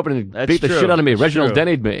smashed the door open and beat the shit out of me. Reginald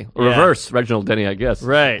Denny'd me. Reverse Reginald Denny, I guess.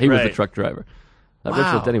 Right, He was the truck driver. Wow.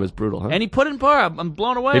 Reginald Denny was brutal, huh? And he put it in park. I'm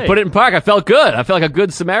blown away. He put it in park. I felt good. I felt like a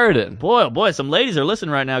good Samaritan. Boy, oh boy, some ladies are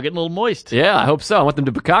listening right now, getting a little moist. Yeah, I hope so. I want them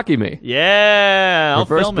to bukkake me. Yeah, I'll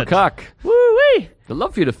Reverse film it. bukkake. Woo-wee. I'd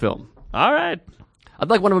love for you to film. All right.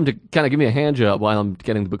 I'd like one of them to kind of give me a hand job while I'm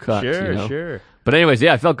getting the bukkake. Sure, you know? sure. But anyways,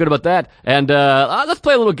 yeah, I felt good about that. And let's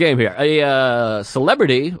play a little game here. A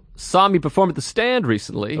celebrity saw me perform at the Stand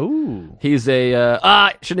recently. Ooh. He's a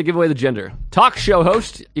shouldn't have given away the gender. Talk show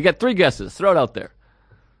host. You got 3 guesses. Throw it out there.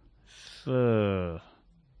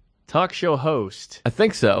 Talk show host. I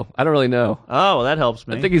think so. I don't really know. Oh, well, that helps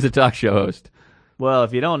me. I think he's a talk show host. Well,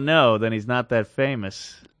 if you don't know, then he's not that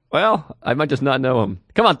famous. Well, I might just not know him.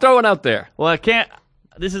 Come on, throw one out there. Well, I can't.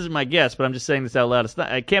 This isn't my guess, but I'm just saying this out loud.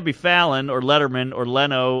 It can't be Fallon or Letterman or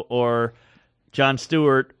Leno or Jon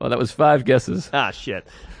Stewart. Well, that was 5 guesses. Shit.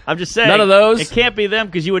 I'm just saying. None of those? It can't be them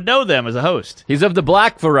because you would know them as a host. He's of the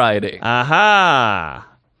black variety. Aha.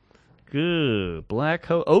 Good. Black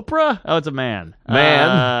host. Oprah? Oh, it's a man.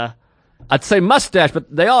 I'd say mustache,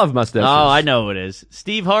 but they all have mustaches. Oh, I know who it is.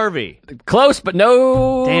 Steve Harvey. Close, but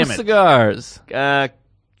no Damn it. cigars.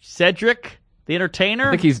 Cedric, the entertainer?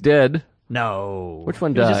 I think he's dead. No. Which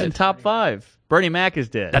one He was just died? in top 5. Bernie Mac is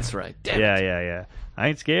dead. That's right. Damn it. Yeah. I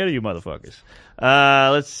ain't scared of you motherfuckers.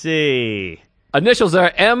 Let's see. Initials are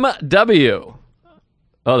MW.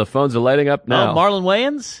 Oh, the phones are lighting up now. Oh, Marlon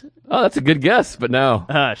Wayans? Oh, that's a good guess, but no.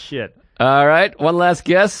 Shit. All right, one last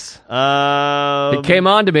guess. He came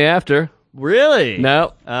on to me after. Really?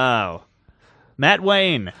 No. Oh. Matt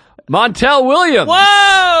Wayne. Montel Williams.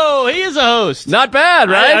 Whoa! He is a host. Not bad,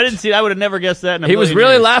 right? I didn't see. I would have never guessed that in a He was million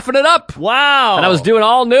really years. laughing it up. Wow. And I was doing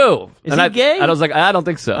all new. Is and he gay? And I was like, I don't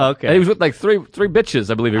think so. Okay. And he was with like three bitches,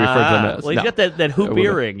 I believe he referred to them as. Well, he's No. got that hoop I wouldn't.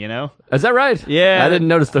 earring, you know? Is that right? Yeah. I didn't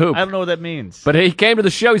notice the hoop. I don't know what that means. But he came to the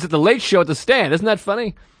show. He's at the late show at the Stand. Isn't that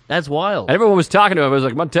funny? That's wild. And everyone was talking to him. I was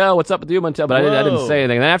like, Montel, what's up with you, Montel? But I didn't Whoa. say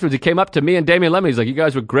anything. And then afterwards, he came up to me and Damian Lemon. He's like, you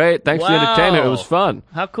guys were great. Thanks for the entertainment. It was fun.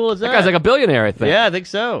 How cool is that? That guy's like a billionaire, I think. Yeah, I think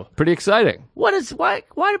so. Pretty exciting. Why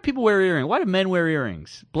do people wear earrings? Why do men wear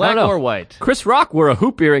earrings? I Black don't know. or white? Chris Rock wore a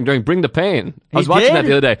hoop earring during Bring the Pain. I was He watching that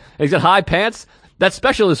did? the other day. And he's got high pants. That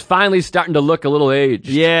special is finally starting to look a little aged.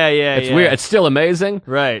 Yeah. It's weird. It's still amazing.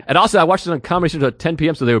 Right. And also, I watched it on Comedy Central at 10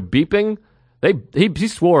 p.m., so they were beeping. He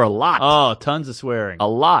swore a lot. Oh, tons of swearing. A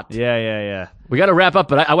lot. Yeah. We got to wrap up,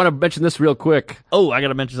 but I want to mention this real quick. Oh, I got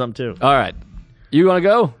to mention something too. All right. You want to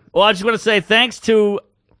go? Well, I just want to say thanks to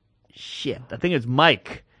I think it's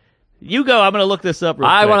Mike. You go. I'm going to look this up real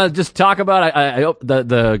quick. I want to just talk about I hope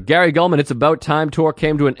the Gary Gulman It's About Time tour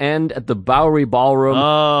came to an end at the Bowery Ballroom.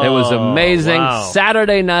 Oh, it was amazing. wow.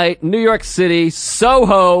 Saturday night, New York City,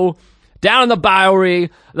 Soho, down in the Bowery.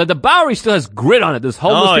 The Bowery still has grit on it. There's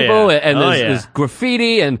homeless people and there's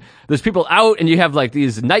graffiti and there's people out and you have like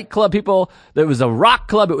these nightclub people. There was a rock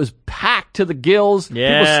club. It was packed to the gills.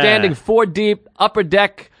 Yeah. People standing 4 deep, upper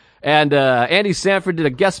deck. And Andy Sanford did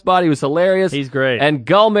a guest spot. He was hilarious. He's great. And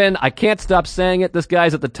Gulman, I can't stop saying it. This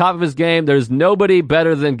guy's at the top of his game. There's nobody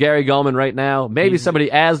better than Gary Gulman right now. Maybe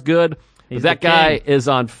somebody as good. But that the guy king. is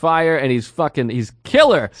on fire, and he's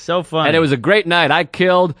killer. So fun. And it was a great night. I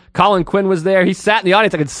killed. Colin Quinn was there. He sat in the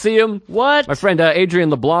audience. I could see him. What? My friend Adrienne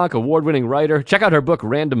LeBlanc, award-winning writer. Check out her book,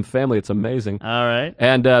 Random Family. It's amazing. All right.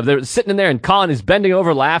 And they're sitting in there, and Colin is bending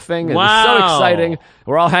over laughing. And It was Wow. so exciting.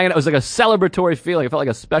 We're all hanging out. It was like a celebratory feeling. It felt like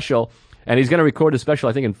a special. And he's going to record a special,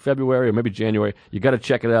 I think, in February or maybe January. You got to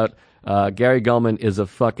check it out. Gary Gulman is a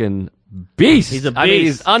fucking beast. He's a I mean,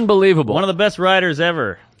 beast. he's unbelievable. One of the best writers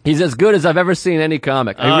ever. He's as good as I've ever seen any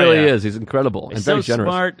comic. He Oh, really yeah. is. He's incredible and He's very so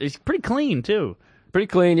generous. smart. He's pretty clean too. Pretty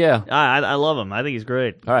clean, yeah. I love him. I think he's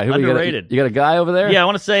great. All right, who underrated. You got a guy over there? Yeah, I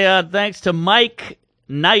want to say thanks to Mike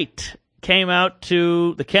Knight. Came out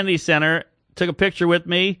to the Kennedy Center, took a picture with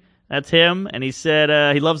me. That's him, and he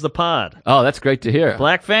said he loves the pod. Oh, that's great to hear.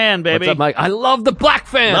 Black fan, baby. What's up, Mike? I love the black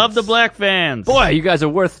fans. Love the black fans. Boy, you guys are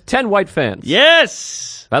worth 10 white fans.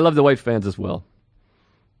 Yes. I love the white fans as well.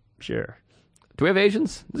 Sure. Do we have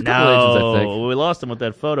Asians? There's a couple of Asians, I think. We lost them with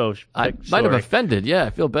that photo. I might have offended. Yeah, I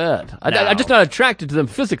feel bad. I'm just not attracted to them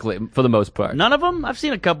physically for the most part. None of them? I've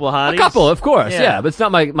seen a couple of hotties. A couple, of course, yeah, but it's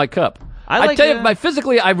not my cup. I tell you,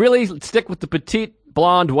 physically, I really stick with the petite,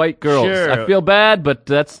 blonde, white girls. Sure. I feel bad, but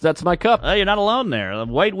that's my cup. You're not alone there.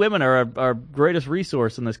 White women are our greatest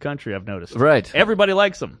resource in this country, I've noticed. Right. Everybody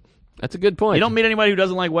likes them. That's a good point. You don't meet anybody who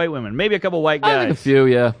doesn't like white women. Maybe a couple white guys. I think a few,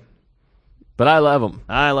 yeah. But I love them.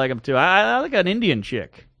 I like them, too. I like an Indian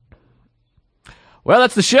chick. Well,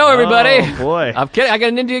 that's the show, everybody. Oh, boy. I'm kidding. I got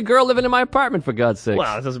an Indian girl living in my apartment, for God's sake.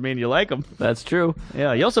 Well, that doesn't mean you like them. That's true.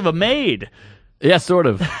 Yeah, you also have a maid. Yeah, sort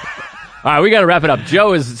of. All right, we got to wrap it up.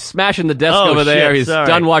 Joe is smashing the desk over there. He's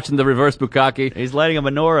done watching the reverse bukkake. He's lighting a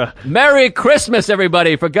menorah. Merry Christmas,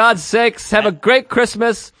 everybody. For God's sakes, have a great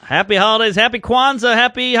Christmas. Happy holidays. Happy Kwanzaa.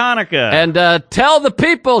 Happy Hanukkah. And tell the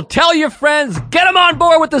people, tell your friends, get them on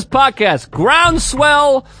board with this podcast.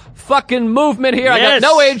 Groundswell fucking movement here. Yes. I got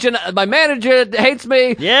no agent. My manager hates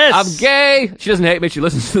me. Yes. I'm gay. She doesn't hate me. She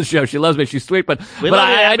listens to the show. She loves me. She's sweet. But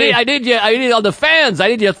I need all the fans. I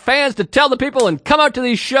need your fans to tell the people and come out to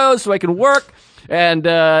these shows so I can work. And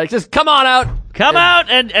just come on out. Come out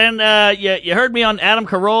and you heard me on Adam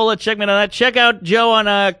Carolla. Check me on that. Check out Joe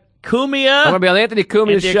on Cumia. I'm going to be on Anthony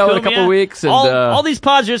Cumia's show in a couple of weeks. And, all these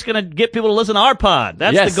pods are just going to get people to listen to our pod.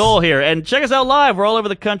 That's the goal here. And check us out live. We're all over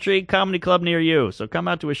the country. Comedy club near you. So come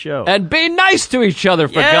out to a show. And be nice to each other,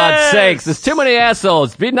 for God's sakes. There's too many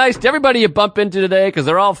assholes. Be nice to everybody you bump into today because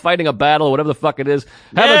they're all fighting a battle, whatever the fuck it is.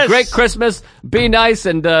 Have a great Christmas. Be nice,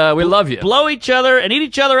 and we love you. Blow each other and eat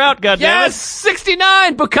each other out, goddammit. Yes!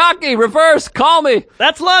 69! Bukkake! Reverse! Call me!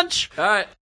 That's lunch! All right.